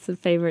 That's a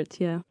favorite,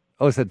 yeah.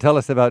 Åsa, tell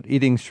us about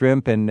eating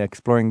shrimp and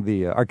exploring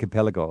the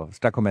archipelago.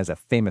 Stockholm has a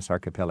famous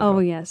archipelago. Oh,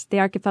 yes. The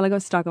archipelago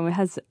of Stockholm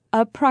has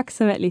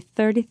approximately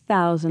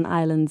 30,000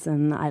 islands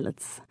and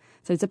islets.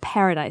 So it's a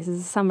paradise.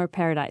 It's a summer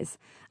paradise.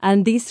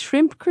 And these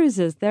shrimp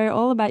cruises, they're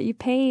all about you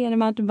pay an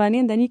amount of money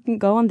and then you can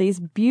go on these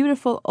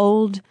beautiful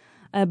old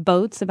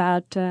boats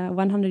about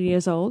 100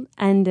 years old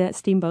and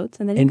steamboats.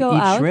 And then you go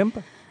eat out.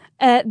 Shrimp?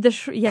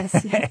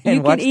 Yes,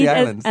 you watch can eat, the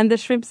islands. and the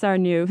shrimps are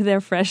new;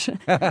 they're fresh,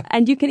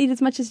 and you can eat as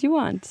much as you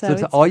want. So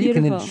it's it's all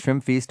beautiful. you can eat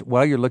shrimp feast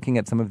while you're looking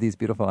at some of these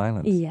beautiful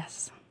islands.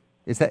 Yes.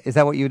 Is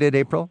that what you did,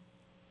 April?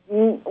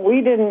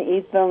 We didn't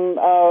eat them.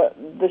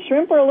 The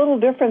shrimp are a little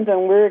different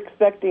than we're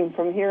expecting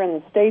from here in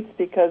the States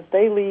because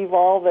they leave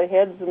all the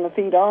heads and the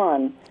feet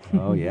on.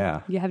 Oh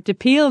yeah. You have to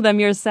peel them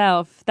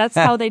yourself. That's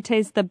how they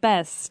taste the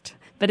best.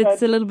 But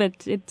it's a little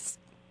bit. It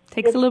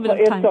takes a little bit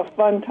of time. It's a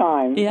fun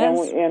time.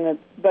 Yes.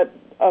 But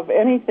of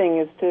anything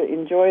is to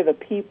enjoy the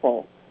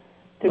people,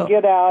 to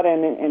get out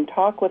and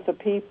talk with the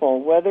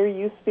people, whether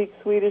you speak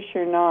Swedish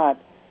or not.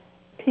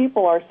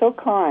 People are so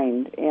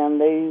kind, and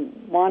they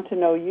want to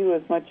know you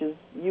as much as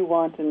you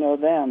want to know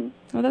them.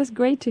 Well, that's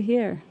great to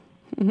hear.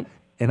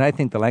 And I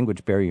think the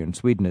language barrier in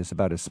Sweden is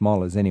about as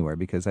small as anywhere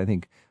because I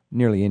think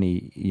nearly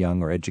any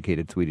young or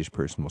educated Swedish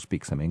person will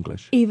speak some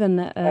English. Even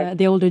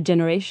the older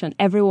generation,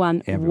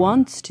 everyone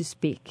wants to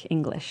speak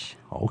English.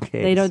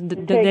 Okay. They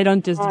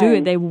don't just do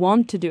it; they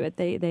want to do it.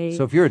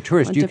 So if you're a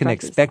tourist, you can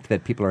practice. expect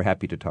that people are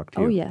happy to talk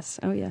to you.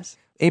 Oh yes.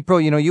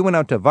 April, you went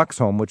out to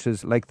Vaxholm, which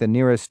is like the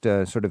nearest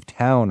sort of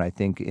town, I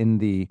think, in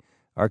the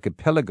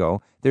archipelago.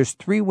 There's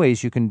 3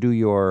 ways you can do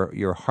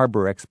your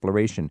harbor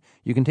exploration.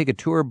 You can take a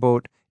tour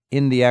boat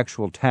in the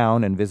actual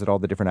town and visit all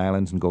the different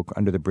islands and go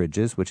under the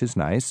bridges, which is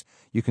nice.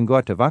 You can go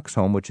out to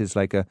Vaxholm, which is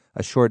like a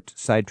short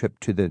side trip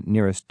to the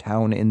nearest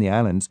town in the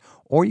islands,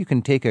 or you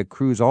can take a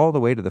cruise all the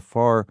way to the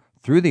far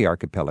through the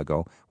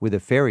archipelago with a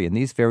ferry. And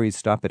these ferries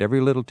stop at every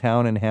little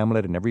town and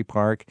hamlet and every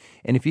park.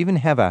 And if you even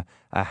have a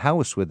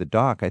house with a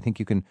dock, I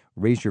think you can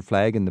raise your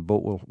flag and the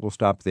boat will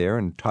stop there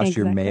and toss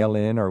your mail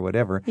in or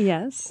whatever.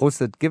 Yes.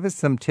 Åsa, give us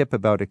some tip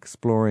about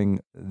exploring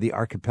the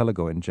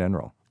archipelago in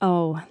general.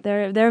 Oh,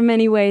 there are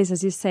many ways,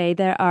 as you say.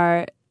 There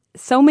are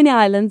so many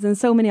islands and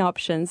so many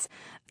options.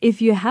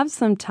 If you have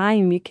some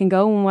time, you can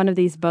go on one of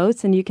these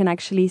boats and you can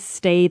actually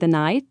stay the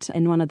night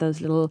in one of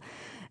those little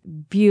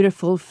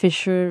beautiful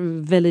fisher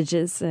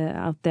villages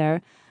out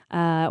there.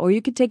 Or you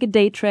could take a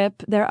day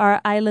trip. There are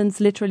islands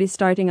literally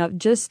starting up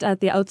just at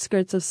the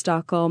outskirts of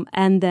Stockholm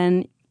and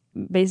then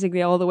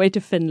basically all the way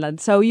to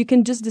Finland. So you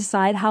can just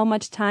decide how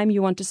much time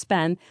you want to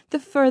spend. The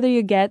further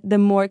you get, the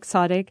more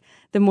exotic,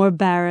 the more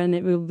barren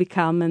it will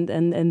become, and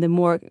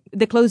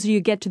the closer you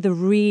get to the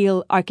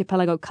real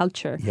archipelago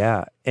culture.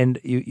 Yeah,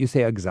 and you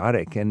say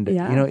exotic, and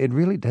it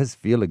really does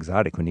feel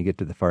exotic when you get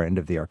to the far end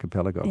of the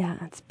archipelago. Yeah,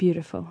 it's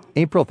beautiful.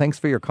 April, thanks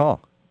for your call.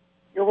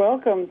 You're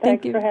welcome.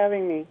 Thanks for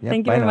having me. Yep,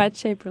 Thank you very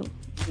much, April.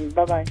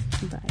 Bye-bye.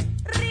 Bye.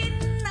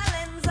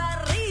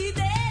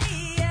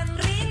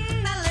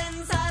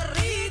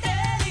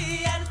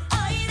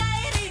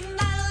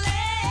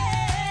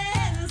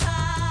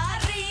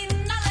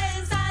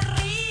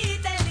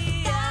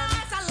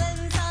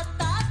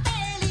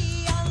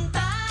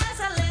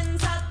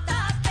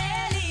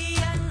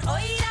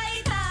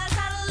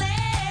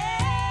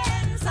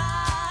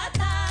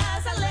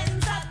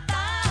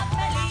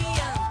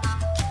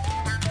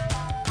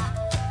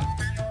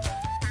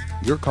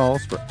 Your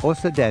calls for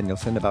Åsa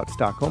Danielsson about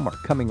Stockholm are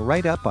coming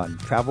right up on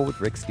Travel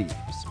with Rick Steves.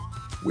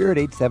 We're at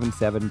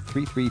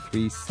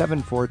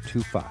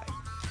 877-333-7425.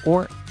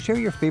 Or share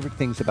your favorite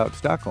things about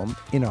Stockholm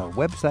in our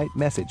website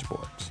message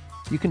boards.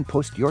 You can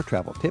post your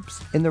travel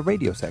tips in the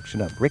radio section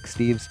of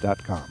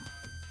ricksteves.com.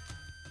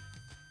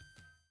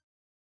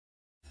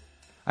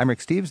 I'm Rick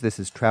Steves. This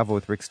is Travel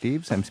with Rick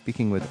Steves. I'm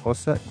speaking with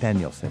Åsa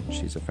Danielsson.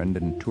 She's a friend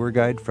and tour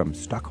guide from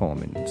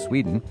Stockholm in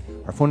Sweden.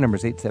 Our phone number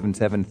is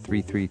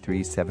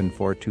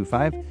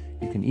 877-333-7425.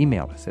 You can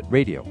email us at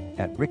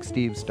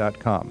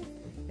radio@ricksteves.com.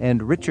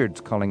 And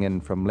Richard's calling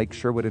in from Lake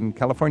Sherwood in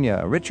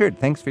California. Richard,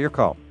 thanks for your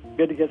call.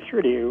 Good to get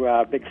through to you.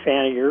 Big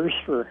fan of yours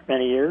for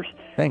many years.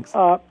 Thanks.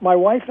 My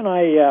wife and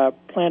I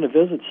plan to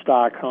visit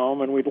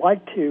Stockholm, and we'd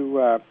like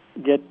to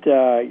get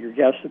your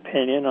guest's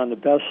opinion on the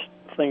best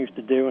things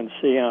to do and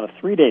see on a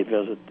 3-day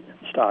visit in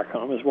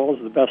Stockholm, as well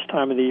as the best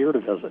time of the year to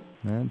visit.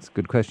 That's a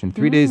good question.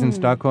 3 days in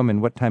Stockholm,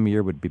 and what time of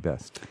year would be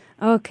best?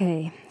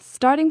 Okay.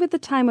 Starting with the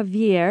time of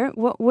year,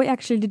 what we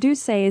actually do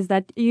say is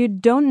that you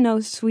don't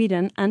know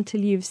Sweden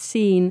until you've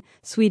seen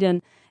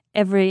Sweden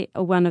every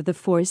one of the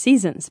 4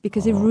 seasons,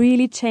 because it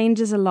really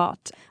changes a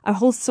lot. Our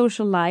whole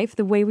social life,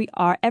 the way we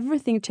are,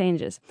 everything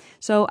changes.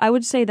 So I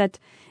would say that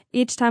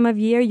each time of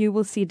year you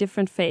will see a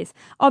different phase.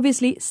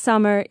 Obviously,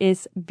 summer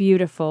is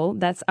beautiful.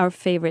 That's our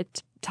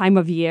favorite time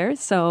of year.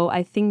 So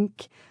I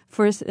think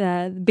for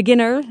a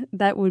beginner,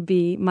 that would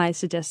be my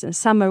suggestion.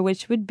 Summer,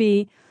 which would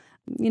be,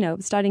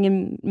 starting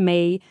in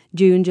May,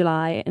 June,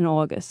 July, and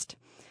August.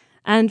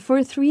 And for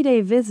a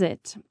 3-day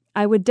visit,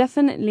 I would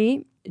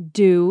definitely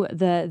do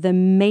the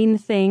main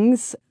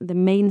things, the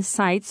main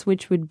sites,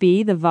 which would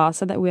be the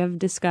Vasa that we have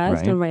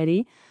discussed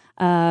already,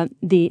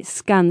 the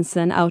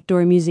Skansen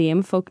Outdoor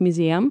Museum, Folk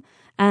Museum,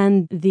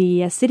 and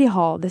the City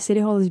Hall. The City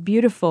Hall is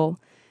beautiful.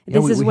 Yeah,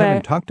 we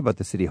haven't talked about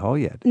the City Hall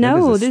yet.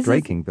 No, that is a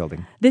striking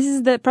building. This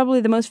is probably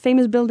the most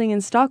famous building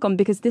in Stockholm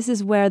because this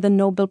is where the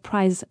Nobel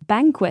Prize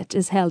banquet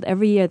is held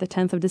every year, the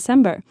 10th of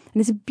December. And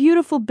it's a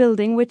beautiful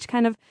building which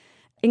kind of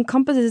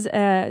encompasses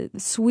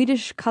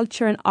Swedish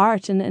culture and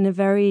art in a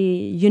very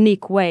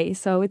unique way.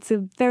 So it's a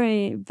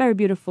very, very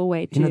beautiful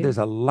way to there's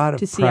a lot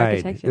of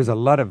pride. There's a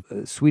lot of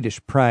Swedish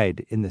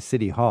pride in the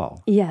City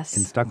Hall in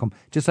Stockholm,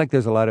 just like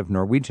there's a lot of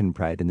Norwegian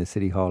pride in the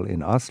City Hall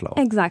in Oslo.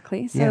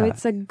 Exactly. So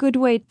it's a good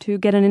way to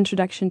get an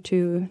introduction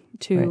to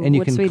and you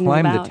what can Sweden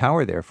climb is about. the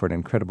tower there for an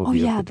incredible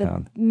view of the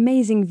town.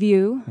 Amazing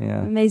view,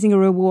 amazing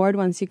reward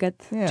once you get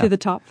to the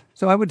top.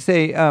 So I would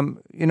say,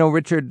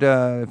 Richard,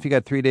 if you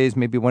got 3 days,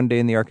 maybe 1 day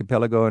in the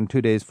archipelago and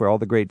 2 days for all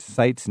the great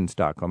sites in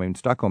Stockholm. I mean,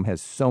 Stockholm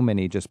has so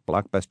many just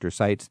blockbuster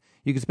sites.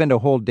 You could spend a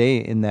whole day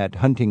in that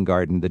hunting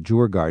garden, the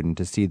Djurgården,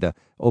 to see the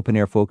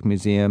open-air folk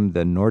museum,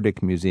 the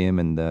Nordic museum,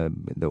 and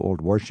the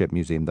old warship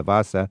museum, the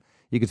Vasa.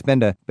 You could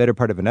spend a better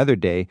part of another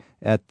day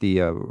at the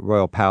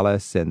Royal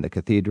Palace and the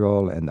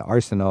cathedral and the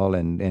arsenal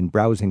and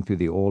browsing through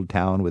the old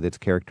town with its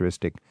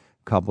characteristic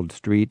cobbled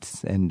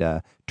streets and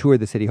tour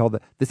the City Hall.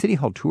 The City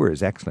Hall tour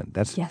is excellent.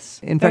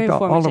 In fact,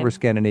 all over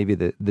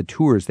Scandinavia, the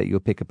tours that you'll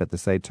pick up at the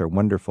sites are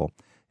wonderful.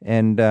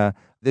 And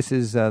this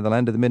is the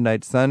land of the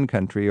midnight sun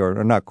country,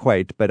 or not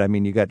quite, but I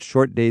mean, you got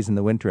short days in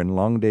the winter and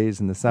long days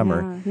in the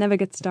summer. Yeah, never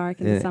gets dark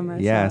in the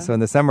summer. So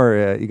in the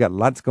summer, you got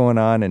lots going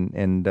on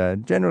and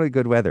generally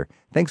good weather.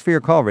 Thanks for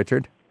your call,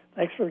 Richard.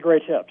 Thanks for the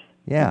great tips.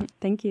 Yeah.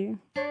 Thank you.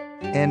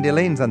 And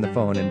Elaine's on the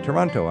phone in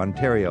Toronto,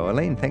 Ontario.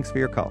 Elaine, thanks for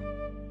your call.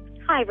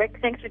 Hi, Rick.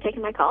 Thanks for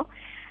taking my call.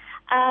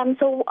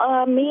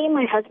 Me,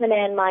 my husband,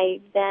 and my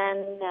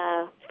then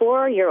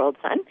 4-year-old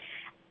son,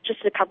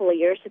 just a couple of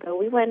years ago,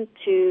 we went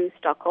to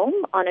Stockholm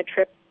on a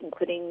trip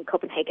including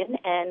Copenhagen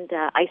and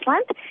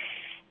Iceland.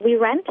 We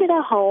rented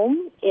a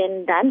home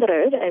in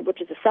Danderyd,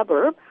 which is a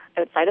suburb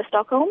outside of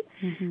Stockholm.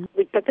 Mm-hmm.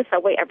 We took the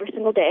subway every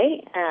single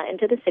day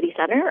into the city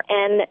center,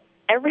 and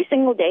every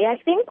single day,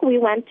 I think, we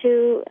went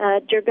to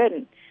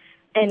Djurgården.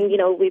 And,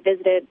 we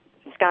visited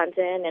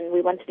Skansen, and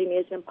we went to the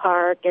amusement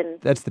park. And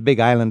that's the big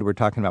island we're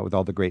talking about with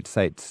all the great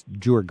sites.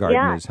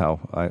 Djurgården is how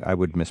I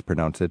would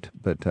mispronounce it,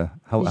 but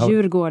how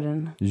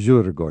Djurgården.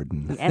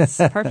 Djurgården. Yes,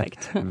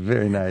 perfect.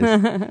 Very nice.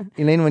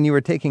 Elaine, when you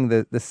were taking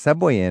the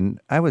subway in,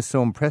 I was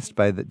so impressed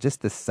by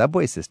just the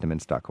subway system in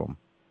Stockholm.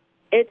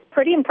 It's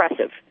pretty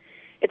impressive.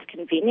 It's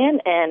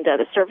convenient, and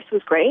the service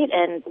was great,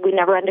 and we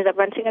never ended up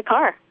renting a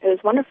car. It was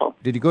wonderful.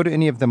 Did you go to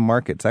any of the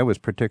markets? I was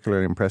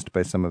particularly impressed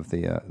by some of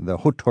the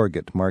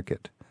Hotorget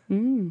market.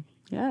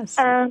 Yes.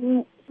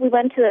 We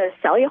went to the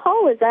Salja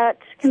Hall. Is that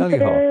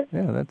considered?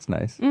 Yeah, that's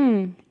nice.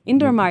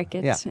 Indoor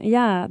market.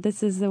 Yeah,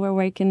 this is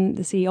where you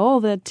can see all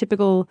the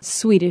typical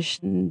Swedish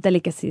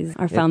delicacies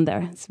are found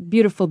there. It's a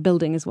beautiful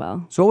building as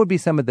well. So what would be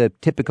some of the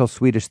typical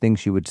Swedish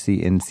things you would see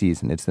in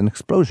season? It's an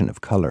explosion of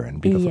color and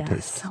beautiful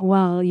taste.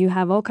 Well, you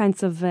have all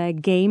kinds of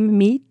game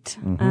meat,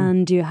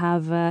 and you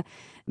have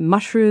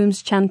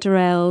mushrooms,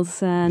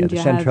 chanterelles. And the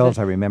chanterelles,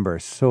 I remember, are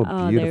so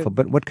beautiful.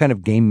 But what kind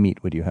of game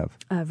meat would you have?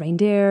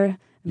 Reindeer.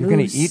 You're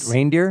going to eat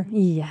reindeer?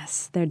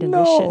 Yes, they're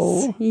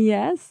delicious. No.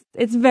 Yes,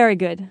 it's very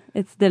good.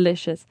 It's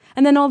delicious.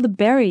 And then all the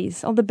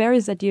berries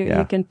that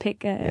you can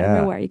pick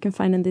everywhere, you can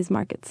find in these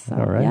markets. So,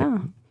 all right. Yeah.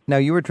 Now,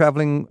 you were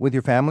traveling with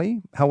your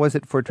family. How was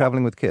it for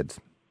traveling with kids?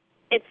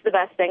 It's the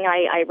best thing.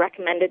 I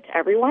recommend it to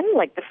everyone,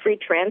 like the free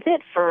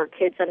transit for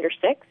kids under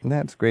 6.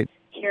 That's great.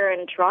 Here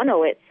in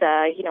Toronto, it's,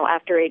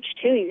 after age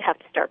 2, you have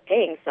to start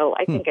paying. So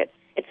I think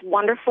it's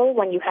wonderful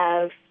when you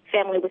have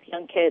family with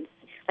young kids.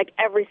 Like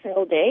every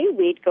single day,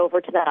 we'd go over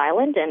to that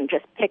island and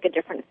just pick a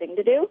different thing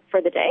to do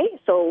for the day.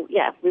 So,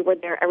 we were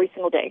there every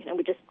single day. And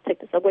we just take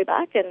the subway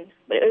back, and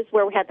it was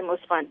where we had the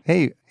most fun.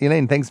 Hey,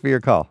 Elaine, thanks for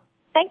your call.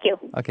 Thank you.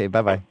 Okay,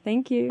 bye-bye.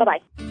 Thank you. Bye-bye.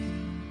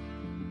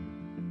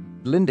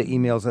 Linda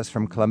emails us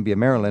from Columbia,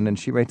 Maryland, and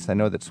she writes, I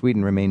know that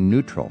Sweden remained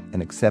neutral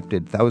and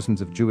accepted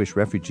thousands of Jewish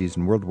refugees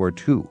in World War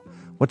II.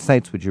 What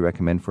sites would you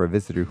recommend for a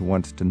visitor who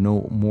wants to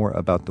know more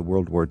about the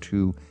World War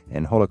II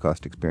and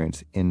Holocaust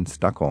experience in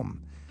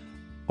Stockholm?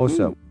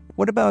 Also,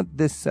 what about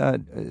this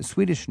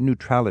Swedish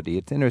neutrality?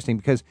 It's interesting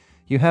because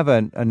you have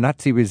a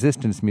Nazi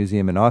resistance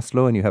museum in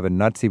Oslo and you have a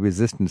Nazi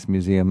resistance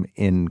museum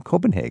in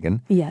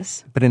Copenhagen.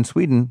 Yes. But in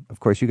Sweden, of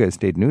course, you guys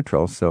stayed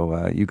neutral,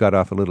 so you got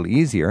off a little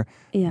easier.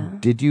 Yeah.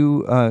 Did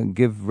you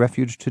give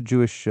refuge to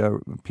Jewish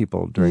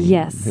people during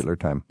Hitler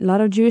time? A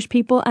lot of Jewish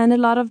people and a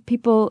lot of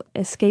people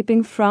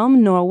escaping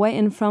from Norway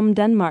and from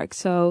Denmark.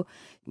 So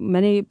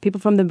many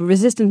people from the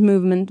resistance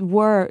movement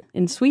were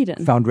in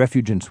Sweden. Found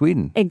refuge in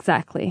Sweden.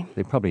 Exactly.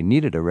 They probably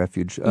needed a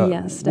refuge.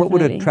 Yes, definitely. What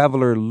would a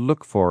traveler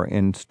look for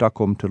in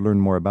Stockholm to learn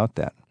more about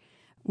that?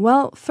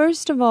 Well,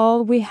 first of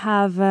all, we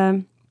have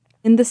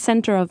in the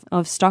center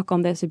of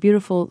Stockholm, there's a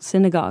beautiful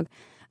synagogue.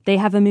 They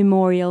have a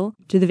memorial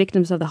to the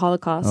victims of the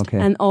Holocaust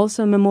and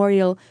also a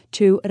memorial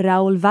to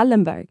Raoul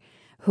Wallenberg,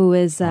 who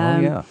is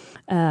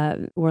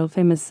world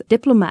famous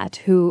diplomat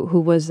who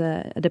was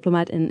a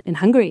diplomat in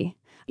Hungary.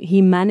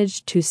 He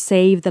managed to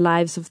save the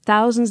lives of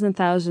thousands and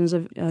thousands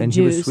of and Jews.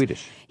 he was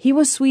Swedish. He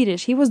was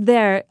Swedish. He was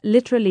there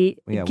literally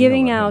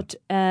giving out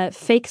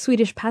fake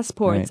Swedish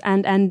passports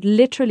and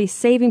literally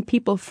saving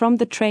people from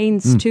the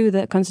trains to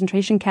the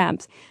concentration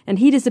camps. And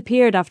he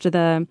disappeared after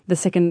the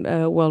Second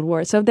World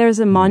War. So there's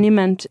a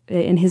monument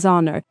in his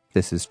honor.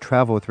 This is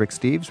Travel with Rick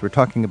Steves. We're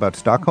talking about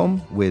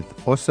Stockholm with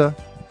Åsa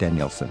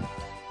Danielsson.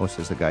 Åsa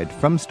is a guide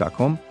from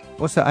Stockholm.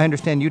 Åsa, I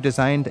understand you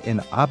designed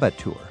an ABBA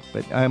tour,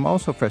 but I'm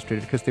also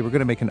frustrated because they were going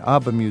to make an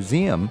ABBA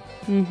museum.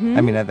 Mm-hmm.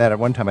 I mean, that at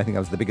one time, I think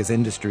that was the biggest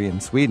industry in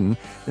Sweden.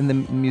 Then the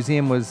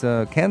museum was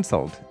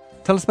canceled.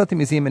 Tell us about the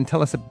museum and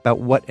tell us about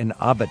what an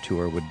ABBA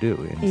tour would do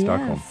in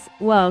Stockholm.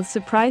 Well,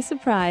 surprise,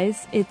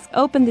 surprise, it's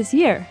open this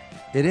year.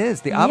 It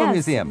is, the ABBA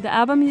Museum. The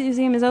ABBA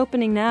Museum is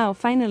opening now,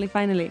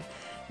 finally.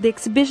 The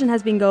exhibition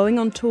has been going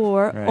on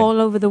tour all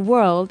over the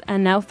world,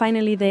 and now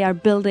finally they are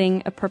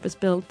building a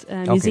purpose-built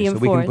museum so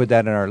we can put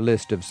that in our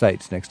list of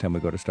sites next time we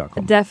go to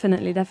Stockholm.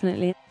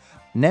 Definitely.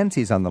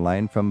 Nancy's on the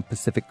line from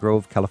Pacific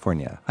Grove,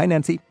 California. Hi,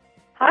 Nancy.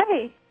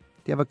 Hi. Do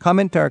you have a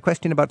comment or a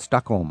question about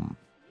Stockholm?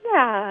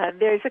 Yeah,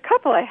 there's a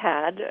couple I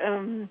had.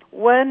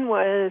 One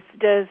was,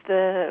 does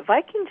the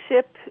Viking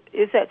ship,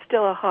 is that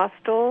still a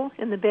hostel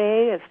in the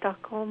bay of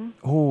Stockholm?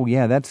 Oh,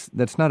 yeah,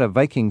 that's not a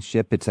Viking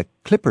ship, it's a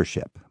clipper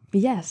ship.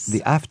 Yes.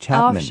 The Af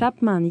Chapman. Af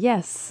Chapman,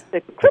 yes.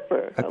 The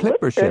clipper. A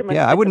clipper ship,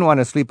 yeah. I wouldn't want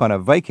to sleep on a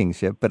Viking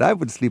ship, but I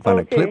would sleep on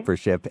a clipper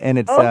ship. And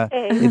it's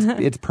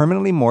it's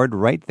permanently moored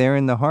right there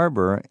in the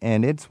harbor,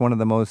 and it's one of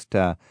the most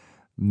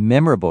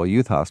memorable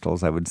youth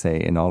hostels, I would say,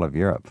 in all of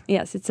Europe.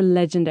 Yes, it's a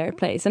legendary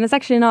place. And it's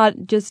actually not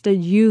just a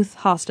youth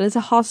hostel. It's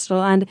a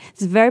hostel, and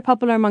it's very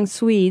popular among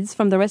Swedes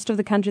from the rest of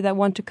the country that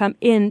want to come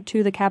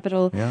into the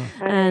capital,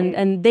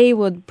 and they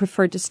would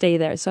prefer to stay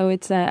there. So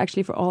it's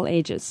actually for all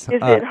ages.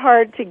 Is it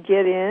hard to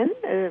get in,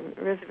 a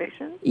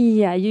reservation?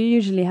 Yeah, you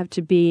usually have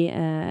to be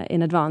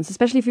in advance,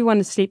 especially if you want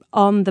to sleep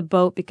on the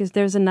boat, because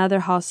there's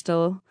another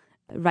hostel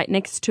right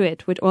next to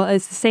it,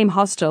 it's the same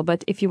hostel,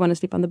 but if you want to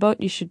sleep on the boat,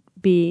 you should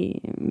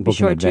be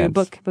sure to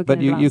book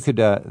but in you could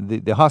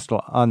the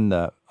hostel on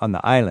the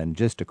island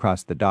just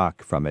across the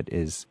dock from it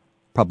is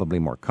probably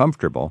more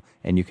comfortable,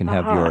 and you can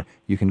have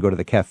you can go to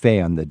the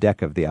cafe on the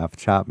deck of the Af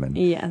Chapman.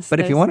 Yes, but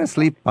if you want to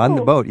sleep on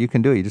the boat, you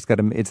can do it. You just got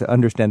to. It's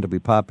understandably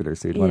popular,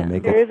 so you'd want to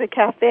make There is a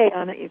cafe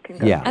on it you can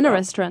go to. And a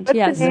restaurant.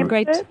 What's the name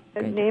great. Of it?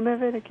 The name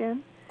of it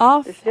again?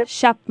 Af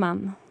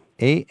Chapman.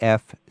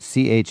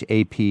 AFCHAPMAN.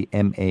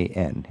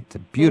 It's a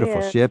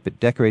beautiful ship. It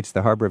decorates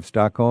the harbor of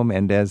Stockholm,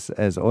 and as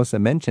Åsa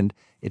mentioned,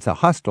 it's a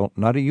hostel,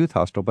 not a youth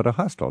hostel, but a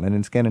hostel. And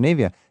in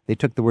Scandinavia, they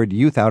took the word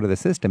youth out of the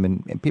system,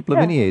 and people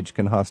of any age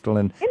can hostel.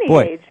 And any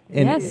age.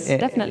 Yes,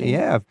 definitely.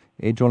 Yeah,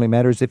 age only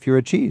matters if you're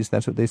a cheese.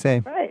 That's what they say.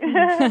 Right.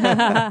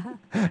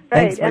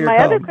 Thanks for and your my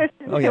call. other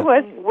question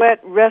was, what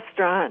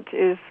restaurant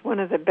is one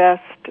of the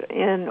best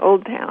in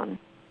Old Town?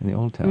 In the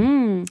Old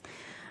Town.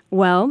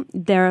 Well,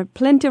 there are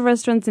plenty of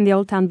restaurants in the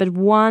Old Town, but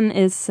one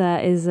is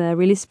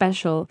really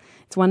special.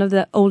 It's one of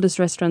the oldest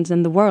restaurants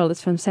in the world.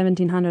 It's from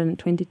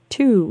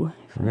 1722.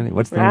 Really?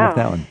 What's the name of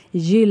that one?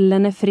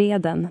 Gyllene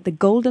Freden, the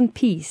Golden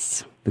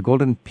Peace. The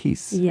Golden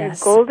Peace.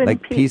 Yes.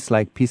 Like peace,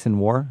 like peace and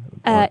war?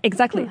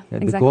 Exactly.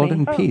 The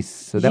Golden Peace.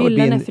 So that would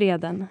be in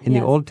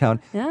the Old Town.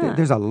 Yeah.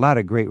 There's a lot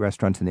of great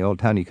restaurants in the Old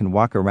Town. You can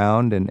walk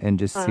around and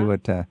just see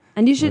what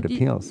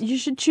appeals. You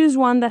should choose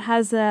one that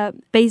has a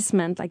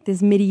basement, like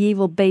this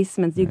medieval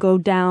basement. You go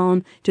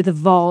down to the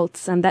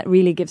vaults, and that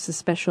really gives a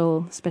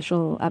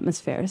special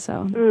atmosphere.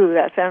 So. Ooh,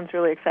 that sounds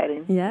really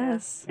exciting.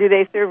 Yes. Do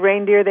they serve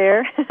reindeer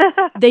there?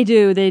 They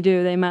do.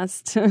 They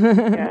must.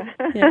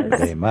 Yes.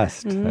 They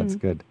must. That's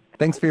good.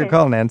 Thanks for your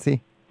call,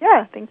 Nancy.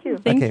 Yeah, thank you.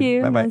 Thank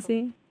you, bye-bye.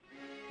 Nancy.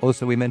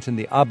 Also, we mentioned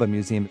the ABBA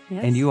Museum,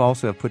 and you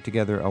also have put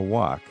together a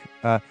walk.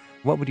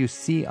 What would you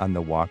see on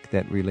the walk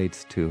that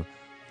relates to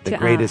the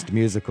greatest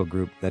musical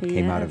group that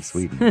came out of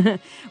Sweden?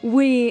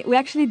 We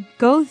actually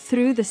go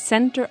through the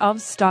center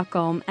of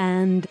Stockholm,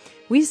 and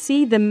we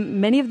see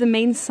many of the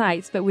main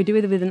sites, but we do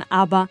it with an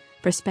ABBA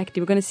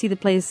perspective. We're going to see the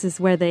places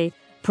where they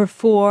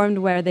performed,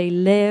 where they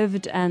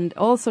lived, and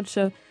all sorts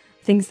of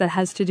things that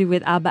has to do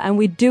with ABBA, and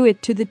we do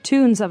it to the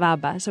tunes of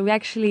ABBA. So we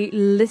actually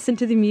listen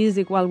to the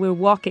music while we're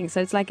walking.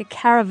 So it's like a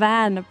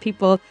caravan of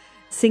people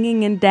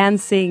singing and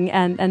dancing,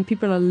 and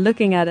people are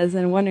looking at us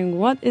and wondering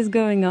what is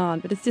going on.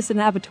 But it's just an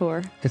ABBA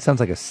tour. It sounds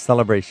like a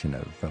celebration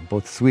of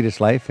both Swedish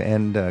life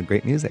and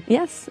great music.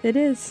 Yes, it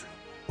is.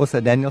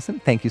 Åsa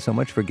Danielsson, thank you so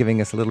much for giving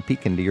us a little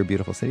peek into your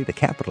beautiful city, the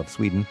capital of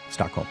Sweden,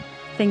 Stockholm.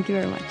 Thank you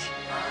very much.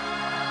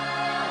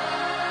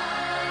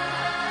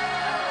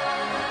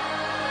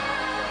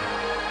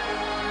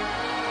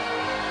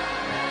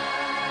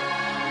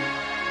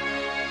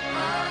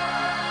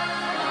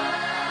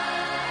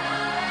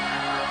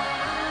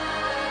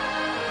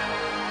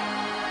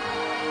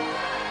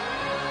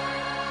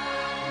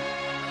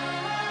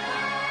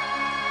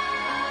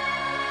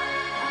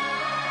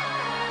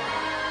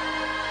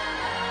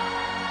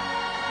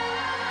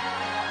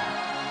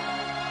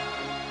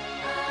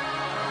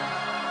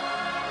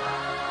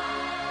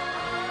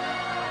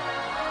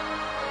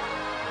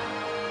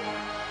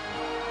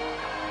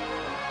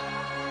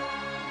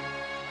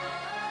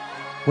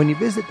 When you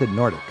visit the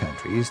Nordic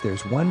countries,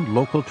 there's one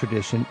local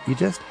tradition you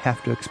just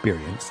have to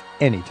experience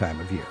any time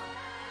of year.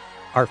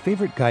 Our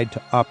favorite guide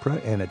to opera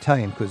and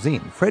Italian cuisine,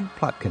 Fred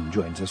Plotkin,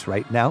 joins us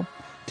right now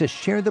to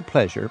share the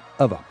pleasure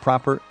of a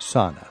proper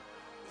sauna,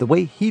 the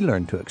way he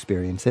learned to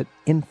experience it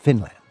in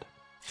Finland.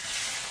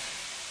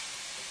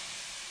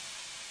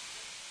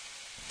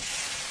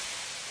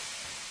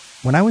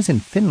 When I was in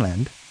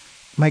Finland,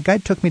 my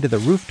guide took me to the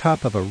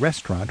rooftop of a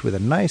restaurant with a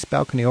nice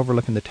balcony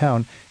overlooking the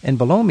town, and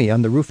below me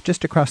on the roof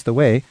just across the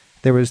way,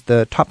 there was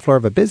the top floor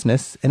of a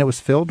business, and it was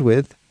filled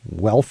with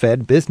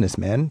well-fed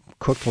businessmen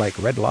cooked like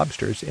red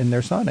lobsters in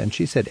their sauna. And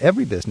she said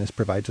every business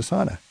provides a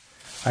sauna.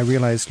 I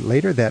realized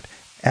later that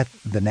at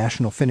the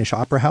National Finnish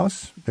Opera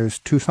House, there's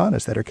 2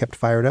 saunas that are kept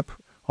fired up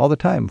all the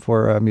time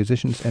for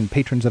musicians and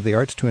patrons of the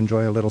arts to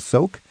enjoy a little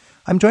soak.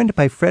 I'm joined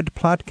by Fred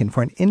Plotkin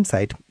for an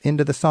insight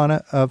into the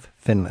sauna of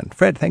Finland.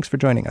 Fred, thanks for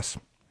joining us.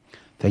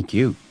 Thank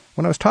you.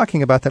 When I was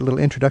talking about that little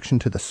introduction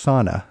to the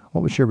sauna,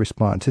 what was your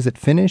response? Is it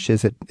Finnish?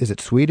 Is it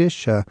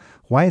Swedish?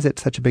 Why is it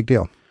such a big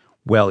deal?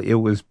 Well, it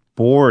was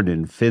born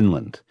in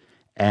Finland,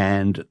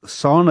 and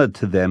sauna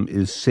to them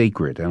is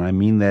sacred, and I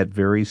mean that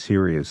very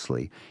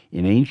seriously.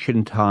 In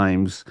ancient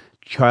times,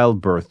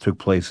 childbirth took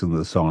place in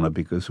the sauna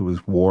because it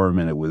was warm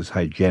and it was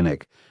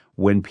hygienic.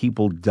 When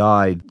people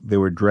died, they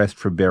were dressed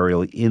for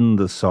burial in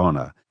the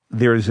sauna.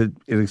 There is an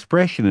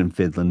expression in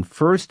Finland,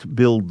 first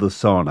build the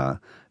sauna,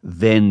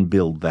 then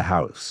build the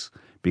house,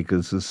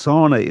 because the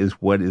sauna is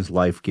what is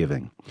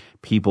life-giving.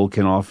 People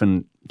can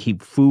often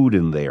keep food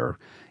in there.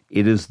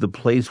 It is the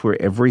place where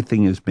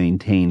everything is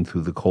maintained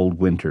through the cold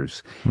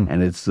winters,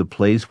 and it's the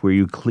place where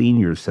you clean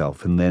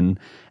yourself, and then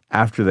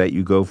after that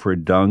you go for a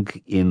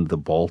dunk in the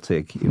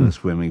Baltic, in a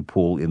swimming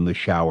pool, in the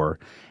shower,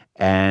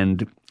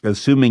 and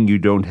assuming you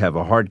don't have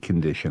a heart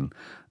condition,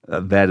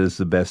 that is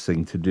the best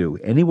thing to do.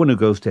 Anyone who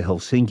goes to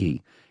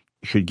Helsinki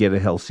should get a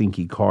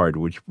Helsinki card,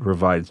 which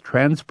provides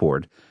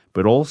transport,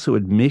 but also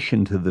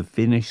admission to the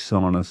Finnish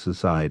Sauna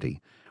Society,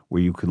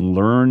 where you can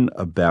learn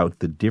about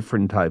the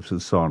different types of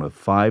sauna,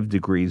 5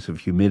 degrees of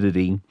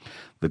humidity,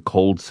 the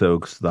cold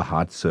soaks, the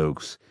hot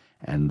soaks,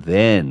 and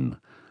then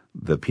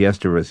the pièce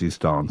de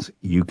résistance,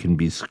 you can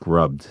be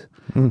scrubbed.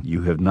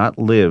 You have not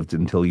lived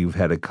until you've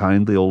had a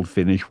kindly old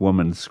Finnish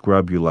woman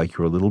scrub you like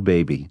you're a little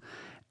baby,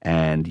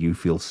 and you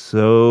feel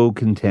so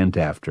content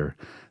after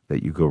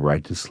that you go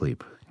right to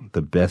sleep.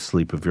 The best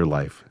sleep of your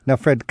life. Now,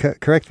 Fred,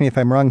 correct me if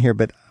I'm wrong here,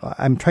 but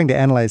I'm trying to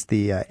analyze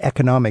the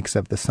economics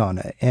of the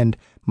sauna. And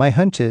my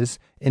hunch is,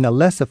 in a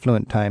less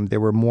affluent time, there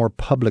were more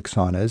public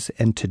saunas.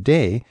 And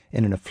today,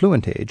 in an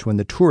affluent age, when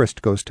the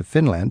tourist goes to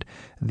Finland,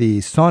 the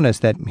saunas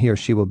that he or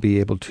she will be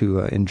able to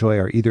enjoy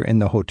are either in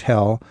the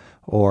hotel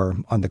or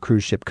on the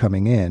cruise ship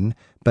coming in.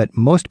 But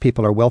most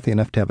people are wealthy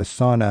enough to have a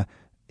sauna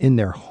in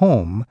their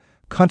home.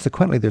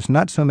 Consequently, there's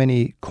not so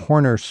many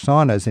corner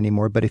saunas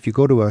anymore, but if you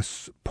go to a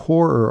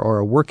poorer or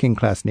a working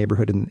class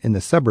neighborhood in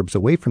the suburbs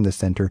away from the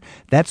center,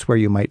 that's where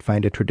you might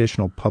find a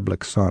traditional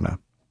public sauna.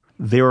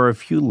 There are a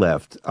few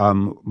left.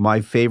 My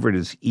favorite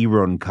is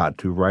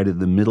Ironkatu, right in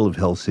the middle of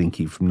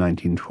Helsinki from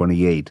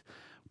 1928.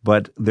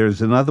 But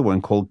there's another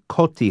one called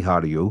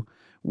Kotiharju,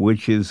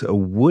 which is a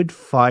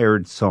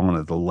wood-fired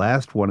sauna, the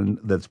last one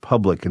that's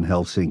public in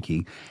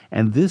Helsinki.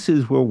 And this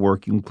is where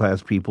working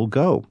class people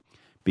go,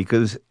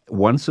 because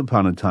once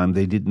upon a time,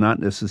 they did not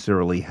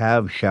necessarily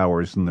have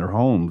showers in their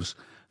homes,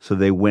 so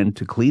they went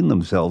to clean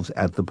themselves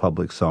at the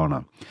public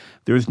sauna.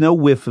 There's no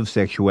whiff of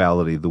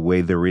sexuality the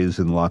way there is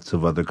in lots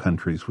of other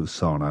countries with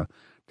sauna.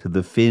 To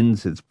the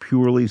Finns, it's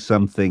purely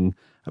something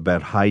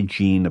about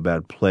hygiene,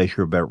 about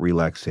pleasure, about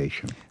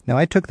relaxation. Now,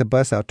 I took the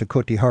bus out to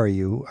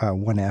Kotiharju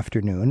one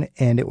afternoon,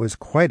 and it was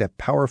quite a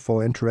powerful,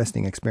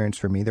 interesting experience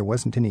for me. There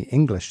wasn't any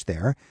English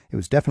there. It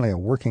was definitely a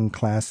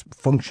working-class,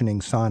 functioning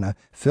sauna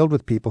filled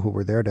with people who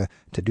were there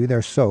to do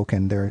their soak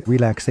and their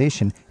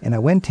relaxation. And I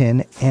went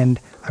in, and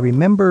I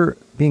remember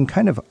being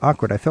kind of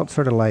awkward. I felt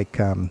sort of like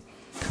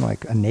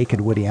a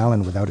naked Woody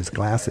Allen without his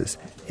glasses.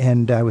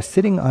 And I was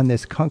sitting on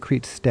this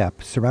concrete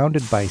step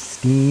surrounded by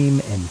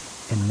steam and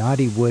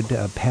knotty wood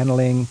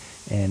paneling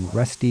and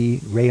rusty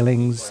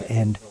railings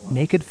and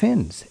naked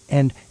Finns.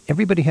 And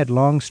everybody had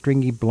long,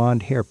 stringy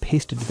blonde hair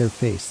pasted to their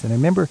face. And I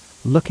remember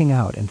looking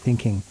out and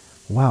thinking,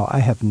 wow, I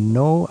have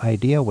no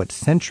idea what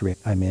century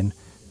I'm in,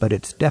 but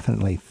it's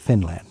definitely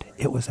Finland.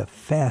 It was a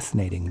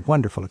fascinating,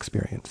 wonderful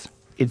experience.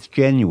 It's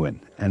genuine.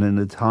 And in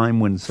a time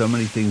when so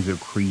many things are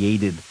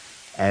created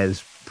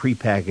as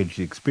prepackaged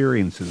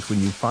experiences, when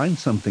you find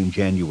something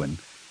genuine,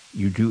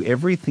 you do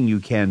everything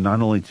you can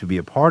not only to be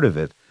a part of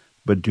it,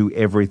 but do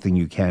everything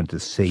you can to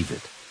save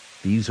it.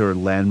 These are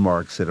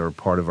landmarks that are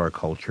part of our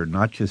culture,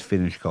 not just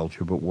Finnish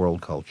culture, but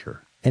world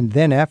culture. And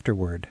then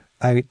afterward,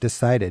 I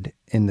decided,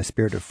 in the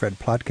spirit of Fred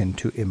Plotkin,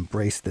 to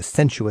embrace the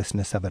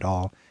sensuousness of it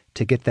all,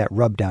 to get that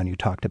rub down you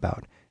talked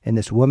about. And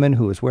this woman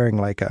who was wearing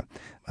like a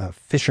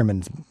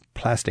fisherman's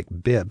plastic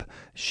bib,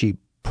 she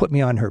put me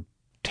on her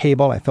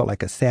table. I felt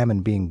like a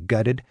salmon being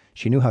gutted.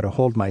 She knew how to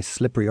hold my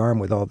slippery arm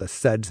with all the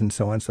suds and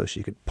so on, so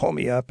she could pull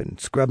me up and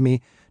scrub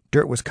me,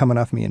 dirt was coming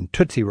off me in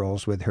Tootsie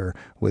Rolls with her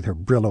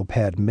Brillo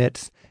pad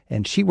mitts.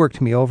 And she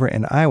worked me over,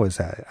 and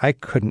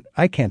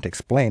I can't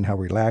explain how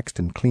relaxed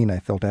and clean I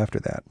felt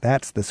after that.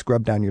 That's the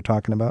scrub down you're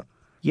talking about?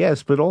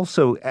 Yes, but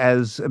also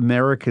as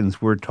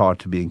Americans, we're taught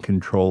to be in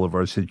control of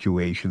our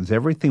situations.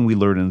 Everything we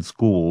learn in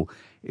school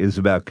is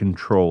about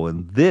control,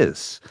 and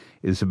this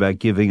is about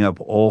giving up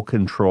all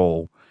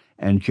control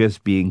and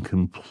just being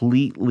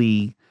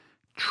completely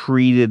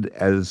treated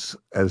as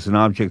an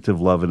object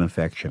of love and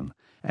affection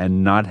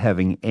and not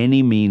having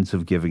any means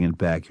of giving it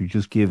back. You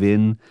just give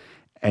in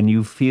and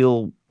you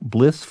feel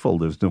blissful.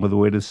 There's no other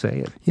way to say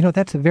it. You know,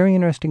 that's a very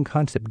interesting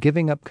concept,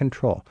 giving up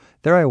control.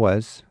 There I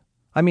was.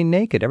 I mean,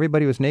 naked.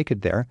 Everybody was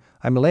naked there.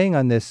 I'm laying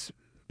on this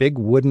big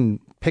wooden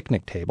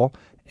picnic table,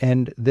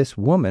 and this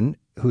woman,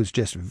 who's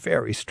just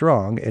very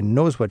strong and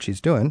knows what she's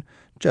doing,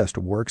 just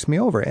works me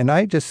over. And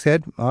I just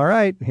said, all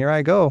right, here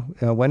I go.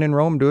 When in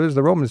Rome, do as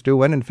the Romans do.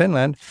 When in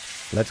Finland,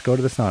 let's go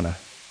to the sauna.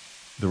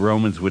 The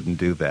Romans wouldn't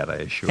do that, I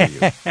assure you.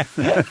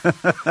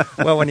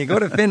 Well, when you go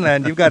to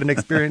Finland, you've got an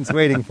experience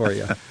waiting for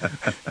you.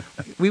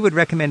 We would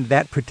recommend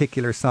that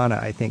particular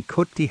sauna, I think.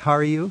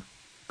 Kotiharju.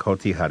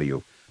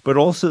 Kotiharju. But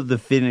also the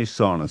Finnish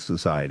Sauna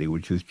Society,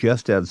 which is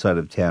just outside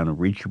of town and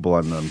reachable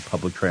on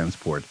public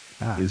transport,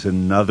 is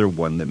another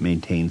one that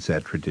maintains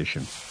that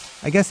tradition.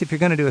 I guess if you're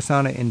going to do a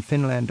sauna in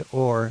Finland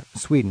or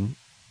Sweden,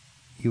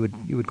 you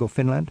would go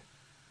Finland?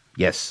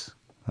 Yes.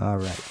 All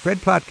right. Fred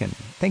Plotkin,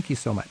 thank you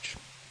so much.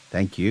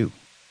 Thank you.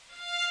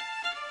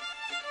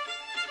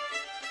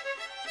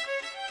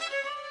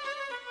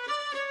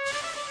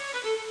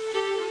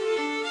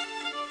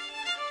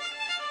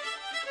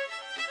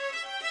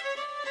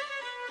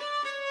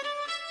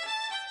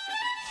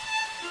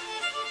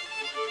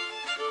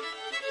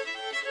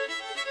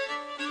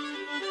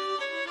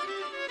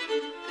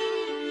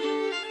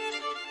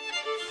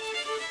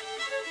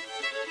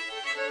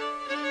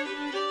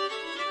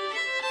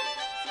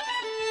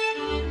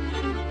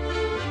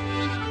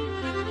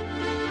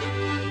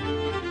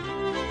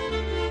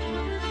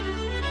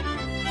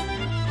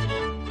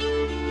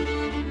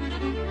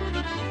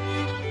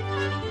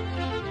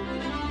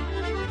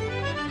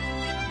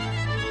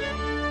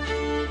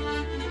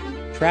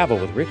 Travel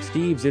with Rick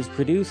Steves is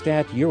produced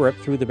at Europe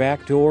Through the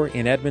Back Door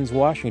in Edmonds,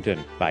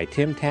 Washington by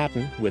Tim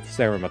Tatton with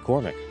Sarah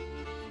McCormick.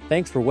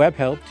 Thanks for web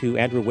help to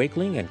Andrew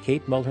Wakeling and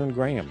Kate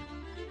Mulhern-Graham.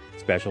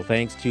 Special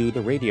thanks to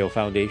the Radio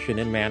Foundation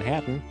in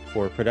Manhattan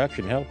for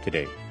production help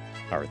today.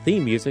 Our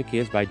theme music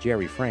is by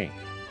Jerry Frank.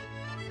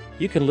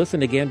 You can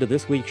listen again to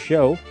this week's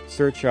show,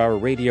 search our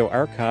radio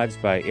archives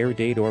by air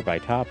date or by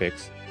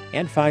topics,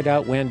 and find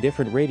out when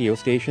different radio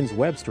stations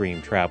web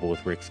stream Travel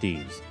with Rick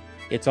Steves.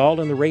 It's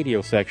all in the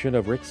radio section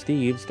of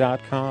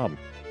ricksteves.com.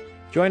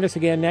 Join us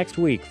again next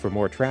week for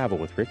more Travel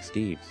with Rick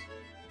Steves.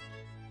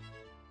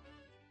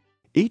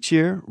 Each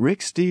year,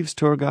 Rick Steves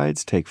tour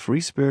guides take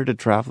free-spirited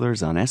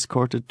travelers on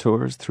escorted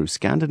tours through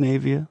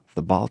Scandinavia,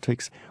 the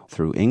Baltics,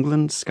 through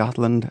England,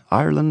 Scotland,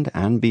 Ireland,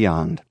 and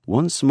beyond,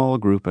 one small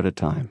group at a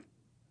time.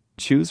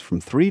 Choose from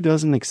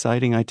 36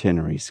 exciting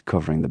itineraries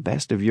covering the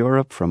best of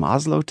Europe from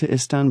Oslo to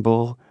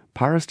Istanbul,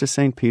 Paris to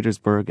St.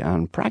 Petersburg,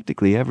 and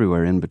practically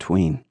everywhere in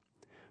between.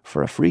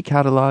 For a free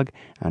catalog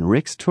and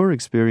Rick's Tour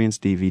Experience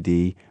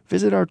DVD,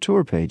 visit our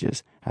tour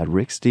pages at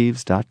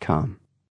ricksteves.com.